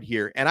downside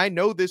here. And I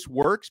know this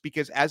works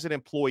because as an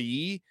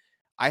employee,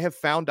 I have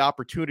found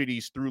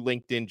opportunities through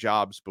LinkedIn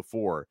Jobs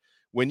before.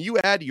 When you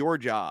add your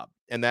job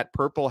and that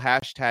purple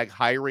hashtag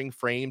hiring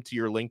frame to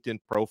your LinkedIn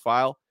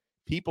profile,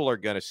 people are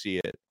going to see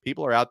it.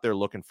 People are out there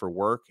looking for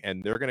work,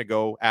 and they're going to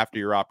go after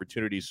your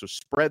opportunities. So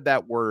spread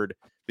that word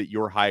that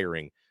you're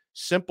hiring.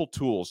 Simple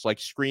tools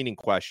like screening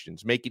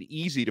questions make it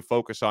easy to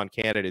focus on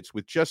candidates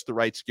with just the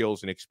right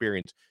skills and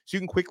experience so you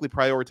can quickly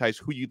prioritize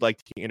who you'd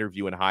like to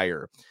interview and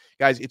hire.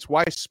 Guys, it's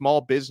why small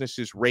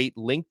businesses rate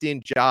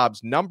LinkedIn Jobs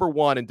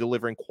 #1 in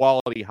delivering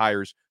quality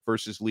hires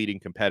versus leading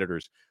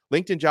competitors.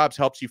 LinkedIn Jobs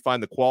helps you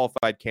find the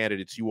qualified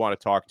candidates you want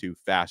to talk to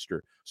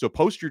faster. So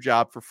post your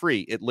job for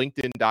free at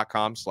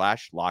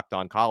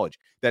linkedin.com/lockedoncollege.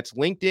 That's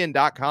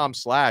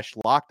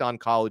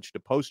linkedin.com/lockedoncollege to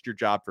post your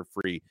job for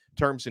free.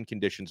 Terms and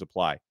conditions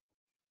apply.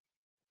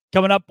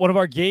 Coming up, one of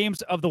our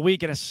games of the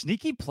week and a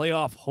sneaky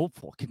playoff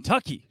hopeful.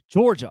 Kentucky,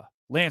 Georgia.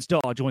 Lance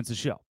Daw joins the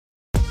show.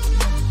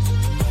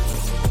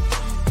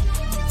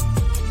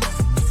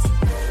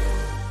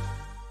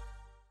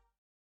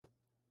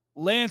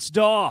 Lance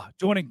Daw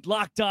joining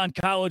Locked On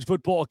College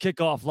Football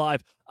Kickoff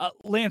Live.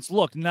 Lance,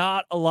 look,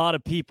 not a lot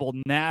of people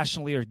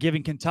nationally are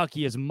giving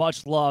Kentucky as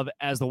much love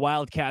as the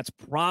Wildcats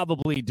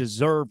probably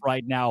deserve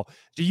right now.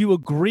 Do you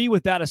agree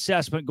with that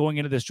assessment going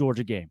into this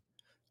Georgia game?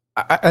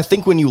 I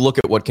think when you look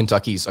at what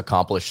Kentucky's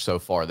accomplished so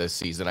far this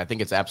season, I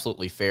think it's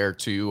absolutely fair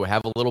to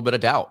have a little bit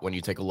of doubt when you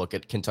take a look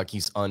at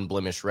Kentucky's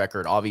unblemished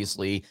record.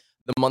 Obviously,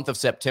 the month of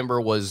September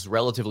was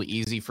relatively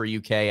easy for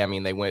UK. I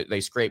mean,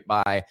 they scraped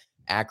by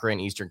Akron,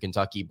 Eastern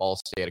Kentucky, Ball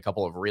State, a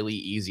couple of really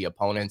easy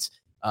opponents.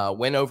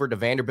 Went over to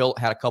Vanderbilt,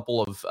 had a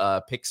couple of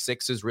pick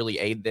sixes really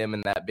aid them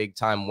in that big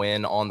time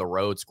win on the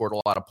road, scored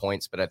a lot of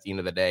points. But at the end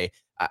of the day,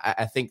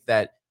 I think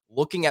that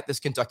looking at this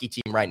Kentucky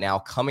team right now,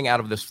 coming out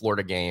of this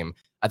Florida game,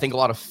 I think a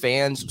lot of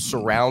fans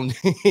surrounding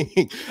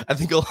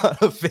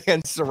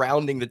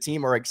the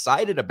team are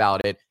excited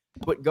about it.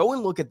 But go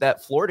and look at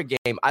that Florida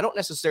game. I don't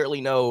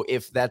necessarily know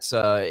if that's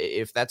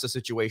a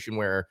situation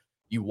where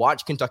you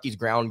watch Kentucky's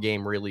ground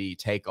game really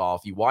take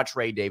off. You watch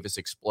Ray Davis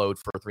explode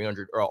for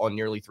 300 or on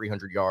nearly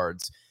 300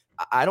 yards.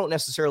 I don't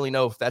necessarily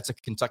know if that's a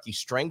Kentucky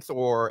strength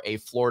or a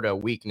Florida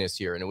weakness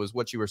here. And it was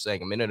what you were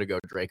saying a minute ago,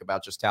 Drake,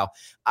 about just how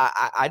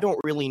I don't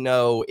really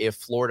know if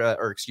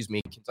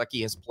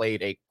Kentucky has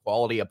played a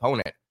quality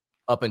opponent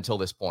up until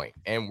this point.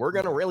 And we're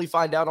going to really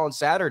find out on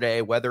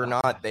Saturday whether or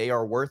not they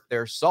are worth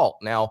their salt.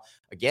 Now,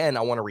 again,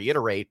 I want to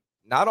reiterate,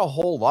 not a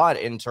whole lot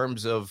in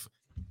terms of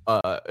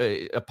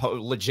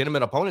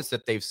legitimate opponents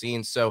that they've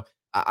seen. So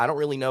I don't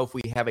really know if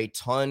we have a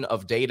ton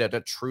of data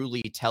to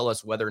truly tell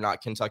us whether or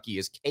not Kentucky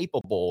is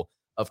capable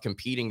of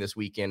competing this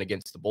weekend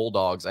against the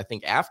Bulldogs. I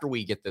think after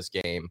we get this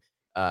game,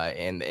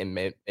 and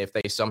if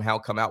they somehow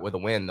come out with a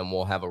win, then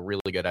we'll have a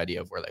really good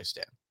idea of where they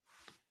stand.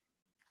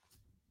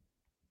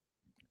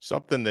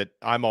 Something that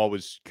I'm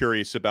always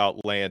curious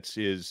about, Lance,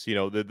 is, the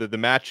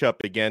matchup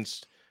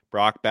against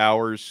Brock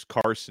Bowers,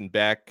 Carson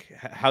Beck.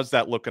 How's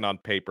that looking on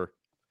paper?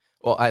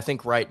 Well, I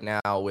think right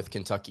now with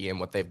Kentucky and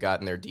what they've got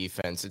in their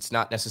defense, it's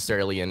not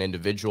necessarily an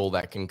individual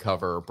that can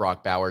cover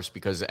Brock Bowers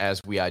because, as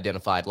we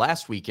identified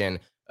last weekend,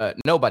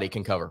 nobody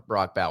can cover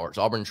Brock Bowers.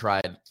 Auburn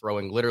tried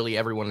throwing literally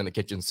everyone in the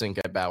kitchen sink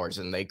at Bowers,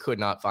 and they could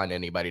not find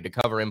anybody to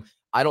cover him.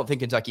 I don't think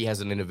Kentucky has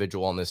an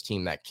individual on this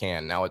team that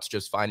can. Now it's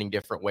just finding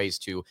different ways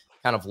to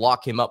kind of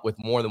lock him up with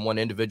more than one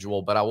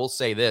individual. But I will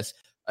say this,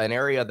 an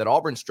area that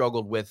Auburn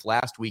struggled with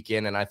last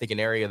weekend, and I think an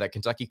area that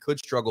Kentucky could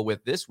struggle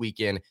with this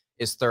weekend,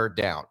 is third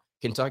down.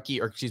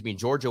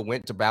 Georgia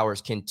went to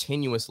Bowers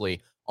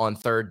continuously on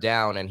third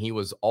down, and he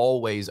was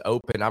always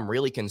open. I'm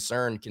really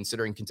concerned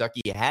considering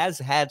Kentucky has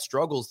had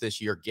struggles this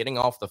year getting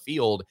off the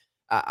field.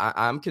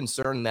 I'm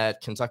concerned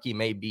that Kentucky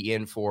may be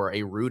in for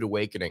a rude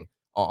awakening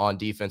on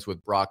defense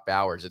with Brock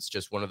Bowers. It's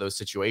just one of those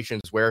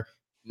situations where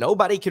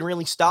nobody can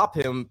really stop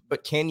him,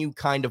 but can you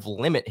kind of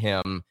limit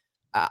him?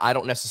 I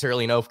don't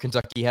necessarily know if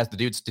Kentucky has the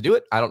dudes to do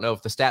it. I don't know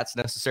if the stats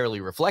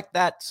necessarily reflect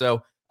that.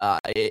 So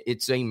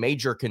it's a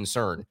major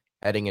concern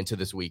heading into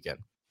this weekend.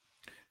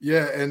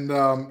 Yeah, and,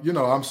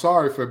 I'm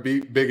sorry for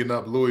bigging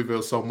up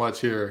Louisville so much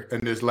here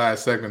in this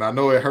last segment. I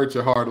know it hurt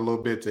your heart a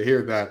little bit to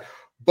hear that.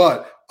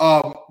 But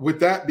with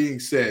that being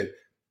said,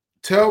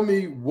 tell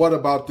me what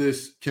about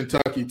this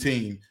Kentucky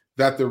team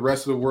that the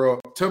rest of the world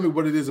 – tell me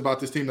what it is about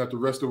this team that the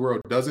rest of the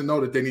world doesn't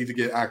know that they need to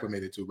get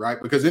acclimated to,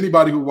 right? Because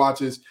anybody who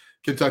watches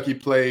Kentucky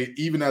play,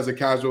 even as a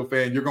casual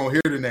fan, you're going to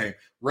hear the name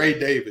Ray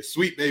Davis,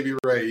 Sweet Baby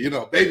Ray,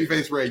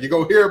 Babyface Ray. You're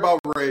going to hear about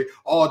Ray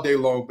all day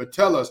long. But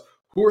tell us,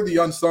 who are the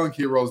unsung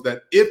heroes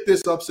that if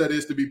this upset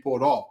is to be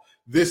pulled off,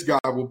 this guy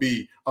will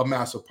be a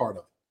massive part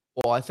of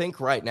it? Well, I think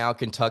right now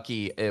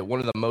Kentucky, one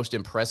of the most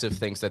impressive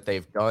things that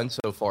they've done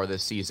so far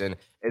this season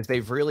is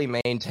they've really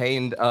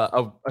maintained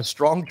a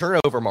strong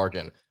turnover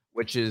margin,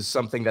 which is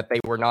something that they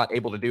were not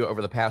able to do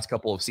over the past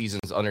couple of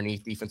seasons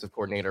underneath defensive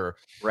coordinator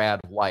Brad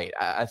White.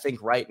 I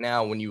think right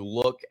now when you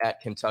look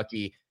at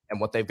Kentucky and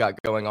what they've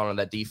got going on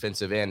that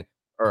defensive end,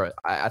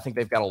 I think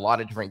they've got a lot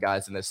of different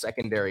guys in the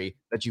secondary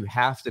that you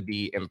have to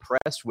be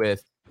impressed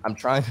with.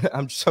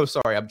 I'm so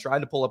sorry. I'm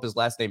trying to pull up his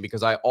last name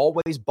because I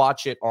always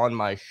botch it on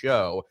my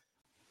show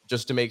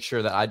just to make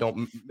sure that I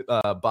don't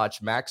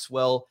botch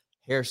Maxwell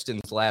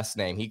Hairston's last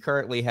name. He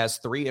currently has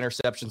 3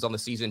 interceptions on the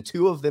season.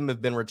 2 of them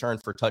have been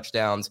returned for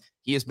touchdowns.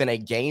 He has been a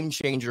game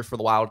changer for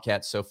the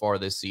Wildcats so far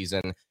this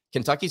season.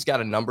 Kentucky's got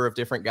a number of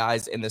different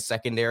guys in the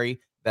secondary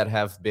that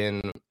have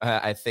been,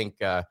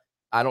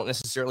 I don't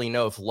necessarily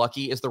know if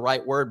lucky is the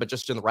right word, but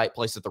just in the right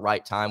place at the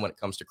right time when it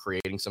comes to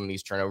creating some of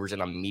these turnovers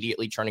and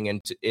immediately turning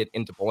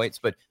into points.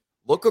 But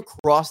look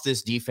across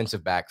this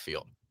defensive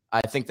backfield.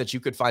 I think that you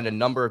could find a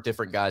number of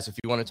different guys. If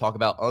you want to talk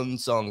about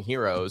unsung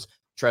heroes,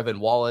 Trevin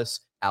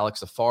Wallace,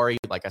 Alex Afari,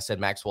 like I said,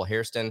 Maxwell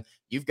Hairston,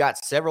 you've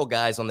got several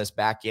guys on this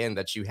back end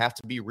that you have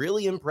to be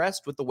really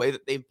impressed with the way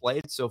that they've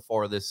played so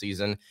far this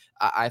season.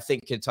 I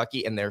think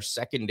Kentucky and their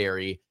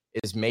secondary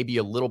is maybe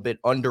a little bit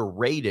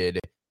underrated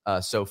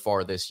so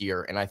far this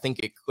year. And I think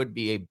it could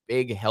be a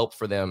big help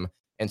for them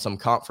in some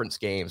conference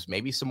games,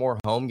 maybe some more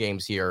home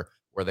games here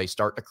where they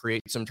start to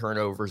create some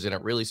turnovers and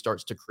it really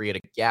starts to create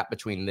a gap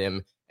between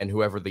them and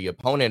whoever the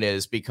opponent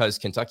is, because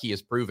Kentucky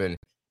has proven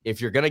if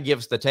you're going to give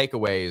us the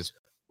takeaways,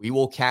 we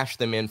will cash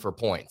them in for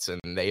points, and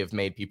they have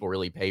made people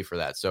really pay for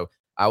that. So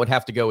I would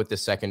have to go with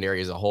this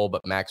secondary as a whole,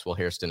 but Maxwell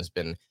Hairston has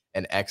been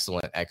an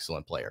excellent,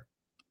 excellent player.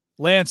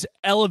 Lance,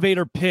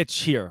 elevator pitch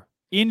here.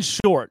 In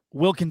short,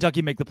 will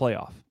Kentucky make the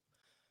playoff?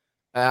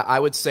 I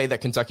would say that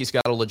Kentucky's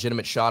got a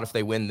legitimate shot if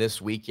they win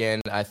this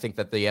weekend. I think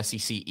that the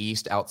SEC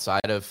East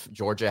outside of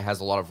Georgia has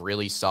a lot of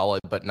really solid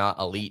but not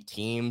elite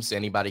teams.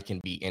 Anybody can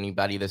beat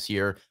anybody this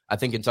year. I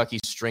think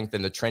Kentucky's strength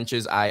in the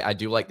trenches. I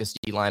do like this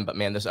D-line, but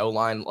man, this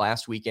O-line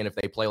last weekend, if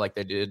they play like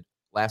they did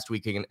last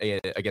week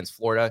against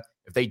Florida,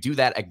 if they do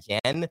that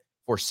again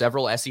for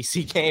several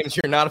SEC games,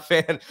 you're not a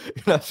fan.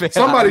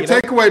 Somebody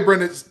take away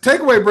Brendan's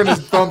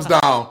thumbs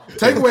down.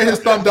 Take away his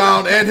thumb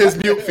down and his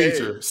mute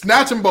feature.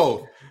 Snatch them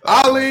both.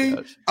 Ali,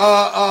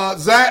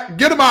 Zach,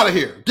 get him out of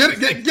here.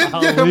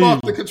 Get him off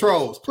the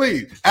controls,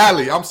 please.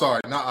 Ali, I'm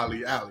sorry, not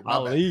Ali.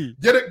 Ali.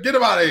 Get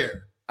him out of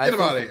here. I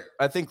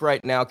think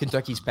right now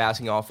Kentucky's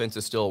passing offense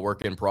is still a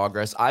work in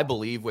progress. I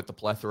believe with the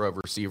plethora of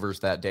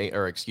receivers that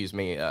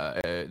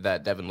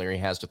Devin Leary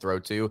has to throw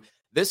to,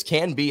 this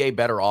can be a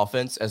better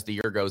offense as the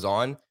year goes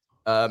on.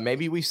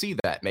 Maybe we see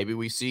that. Maybe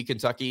we see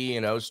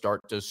Kentucky,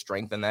 start to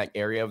strengthen that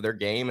area of their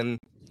game, and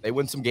they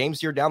win some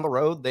games here down the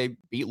road. They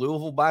beat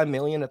Louisville by 1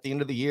 million at the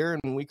end of the year,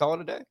 and we call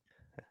it a day.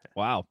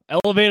 Wow.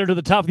 Elevator to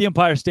the top of the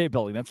Empire State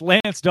Building. That's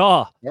Lance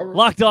Daw.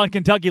 Locked On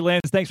Kentucky.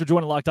 Lance, thanks for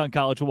joining Locked On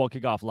College Football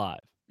Kickoff Live.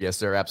 Yes,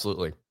 sir.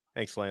 Absolutely.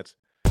 Thanks, Lance.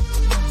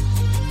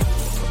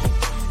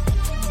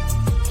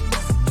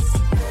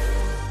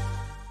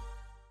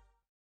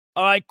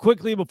 All right,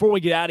 quickly before we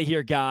get out of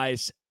here,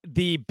 guys,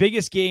 the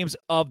biggest games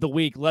of the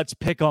week, let's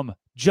pick them.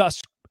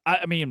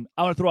 I want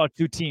to throw out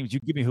 2 teams. You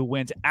give me who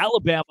wins.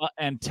 Alabama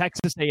and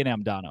Texas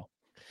A&M, Dono.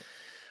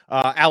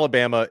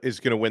 Alabama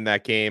is going to win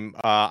that game.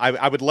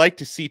 I would like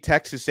to see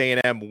Texas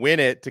A&M win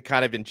it to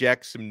kind of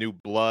inject some new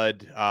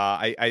blood.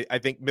 I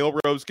think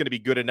Milroe's going to be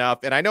good enough.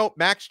 And I know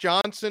Max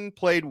Johnson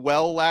played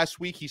well last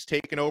week. He's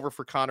taken over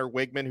for Connor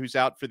Wigman, who's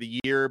out for the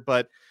year.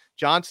 But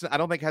Johnson, I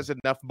don't think has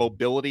enough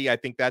mobility. I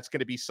think that's going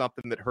to be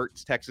something that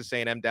hurts Texas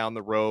A&M down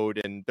the road.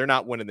 And they're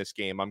not winning this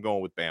game. I'm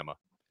going with Bama.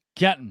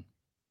 Kenton.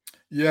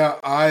 Yeah,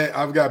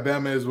 I've got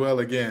Bama as well.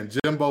 Again,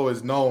 Jimbo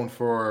is known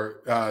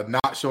for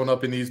not showing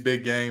up in these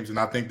big games, and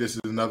I think this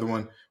is another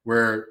one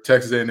where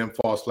Texas A&M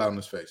falls flat on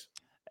his face.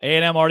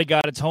 A&M already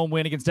got its home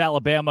win against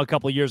Alabama a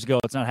couple of years ago.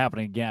 It's not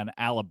happening again.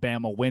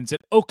 Alabama wins it.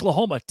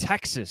 Oklahoma,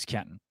 Texas,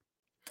 Kenton.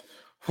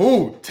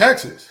 Who?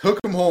 Texas, hook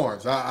 'em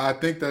horns. I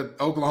think that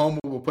Oklahoma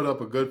will put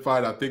up a good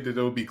fight. I think that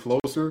it'll be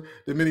closer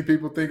than many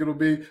people think it'll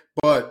be,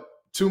 but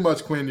too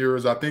much Quinn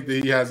Ewers. I think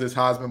that he has this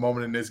Heisman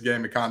moment in this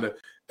game and kind of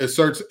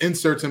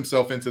inserts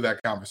himself into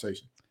that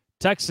conversation.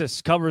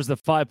 Texas covers the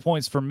 5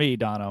 points for me,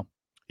 Dono.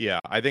 Yeah,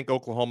 I think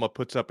Oklahoma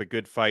puts up a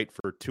good fight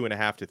for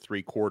 2.5 to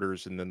 3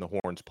 quarters, and then the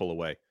Horns pull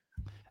away.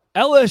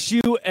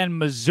 LSU and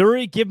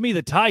Missouri. Give me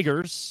the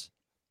Tigers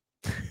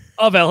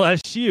of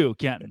LSU,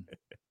 Kenton.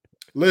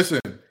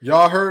 Listen,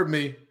 y'all heard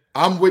me.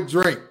 I'm with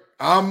Drink.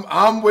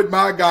 I'm with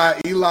my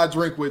guy Eli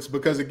Drinkwitz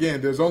because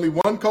again, there's only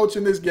one coach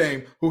in this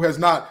game who has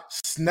not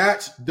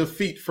snatched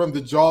defeat from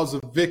the jaws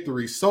of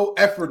victory so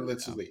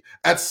effortlessly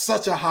at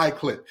such a high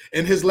clip.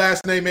 And his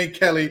last name ain't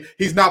Kelly.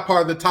 He's not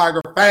part of the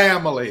Tiger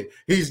family.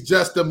 He's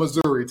just a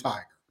Missouri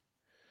Tiger.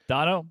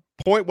 Dono?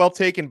 Point well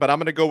taken, but I'm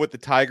going to go with the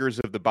Tigers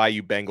of the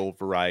Bayou Bengal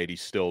variety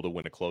still to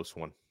win a close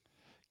one.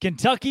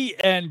 Kentucky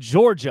and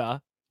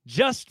Georgia,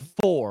 just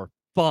for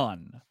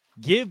fun.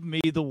 Give me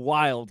the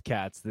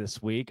Wildcats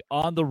this week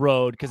on the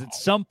road because at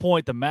some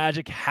point the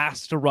magic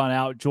has to run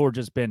out.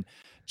 Georgia's been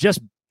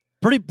just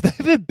they've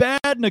been bad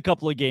in a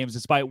couple of games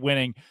despite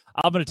winning.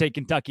 I'm going to take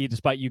Kentucky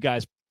despite you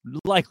guys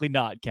likely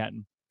not,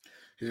 Kenton.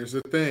 Here's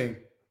the thing.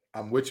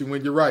 I'm with you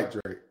when you're right,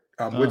 Drake.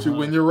 I'm with you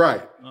when you're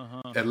right.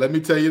 And let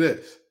me tell you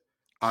this.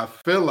 I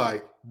feel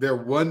like they're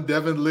one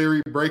Devin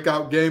Leary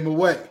breakout game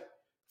away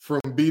from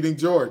beating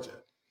Georgia.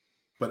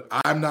 But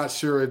I'm not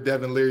sure if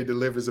Devin Leary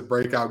delivers a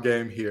breakout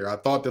game here. I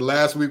thought that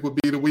last week would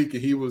be the week,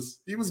 and he was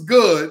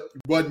good. He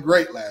wasn't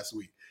great last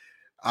week.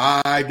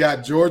 I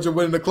got Georgia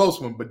winning a close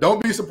one, but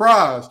don't be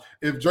surprised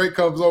if Drake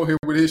comes over here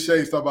with his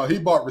shades talking about he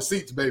bought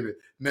receipts, baby,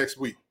 next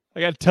week. I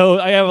got toes.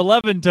 I have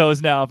 11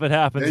 toes now if it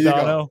happens, There you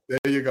Dono. go.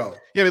 There you go.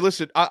 Yeah, but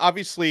listen,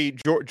 obviously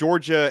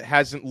Georgia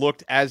hasn't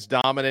looked as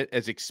dominant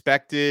as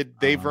expected.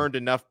 They've earned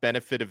enough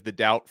benefit of the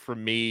doubt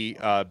from me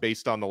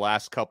based on the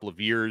last couple of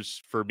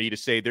years for me to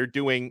say they're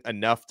doing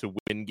enough to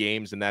win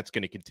games, and that's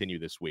going to continue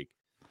this week.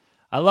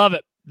 I love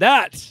it.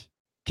 That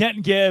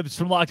Kenton Gibbs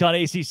from Locked On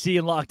ACC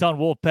and Locked On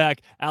Wolfpack,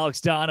 Alex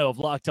Dono of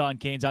Locked On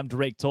Canes. I'm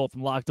Drake Toll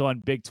from Locked On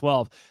Big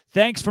 12.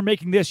 Thanks for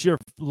making this your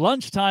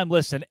lunchtime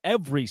listen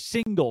every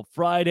single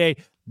Friday.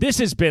 This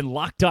has been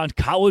Locked On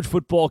College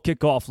Football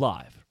Kickoff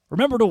Live.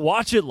 Remember to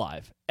watch it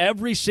live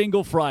every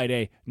single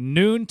Friday,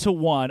 noon to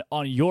 1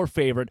 on your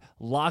favorite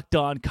Locked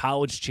On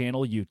College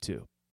channel YouTube.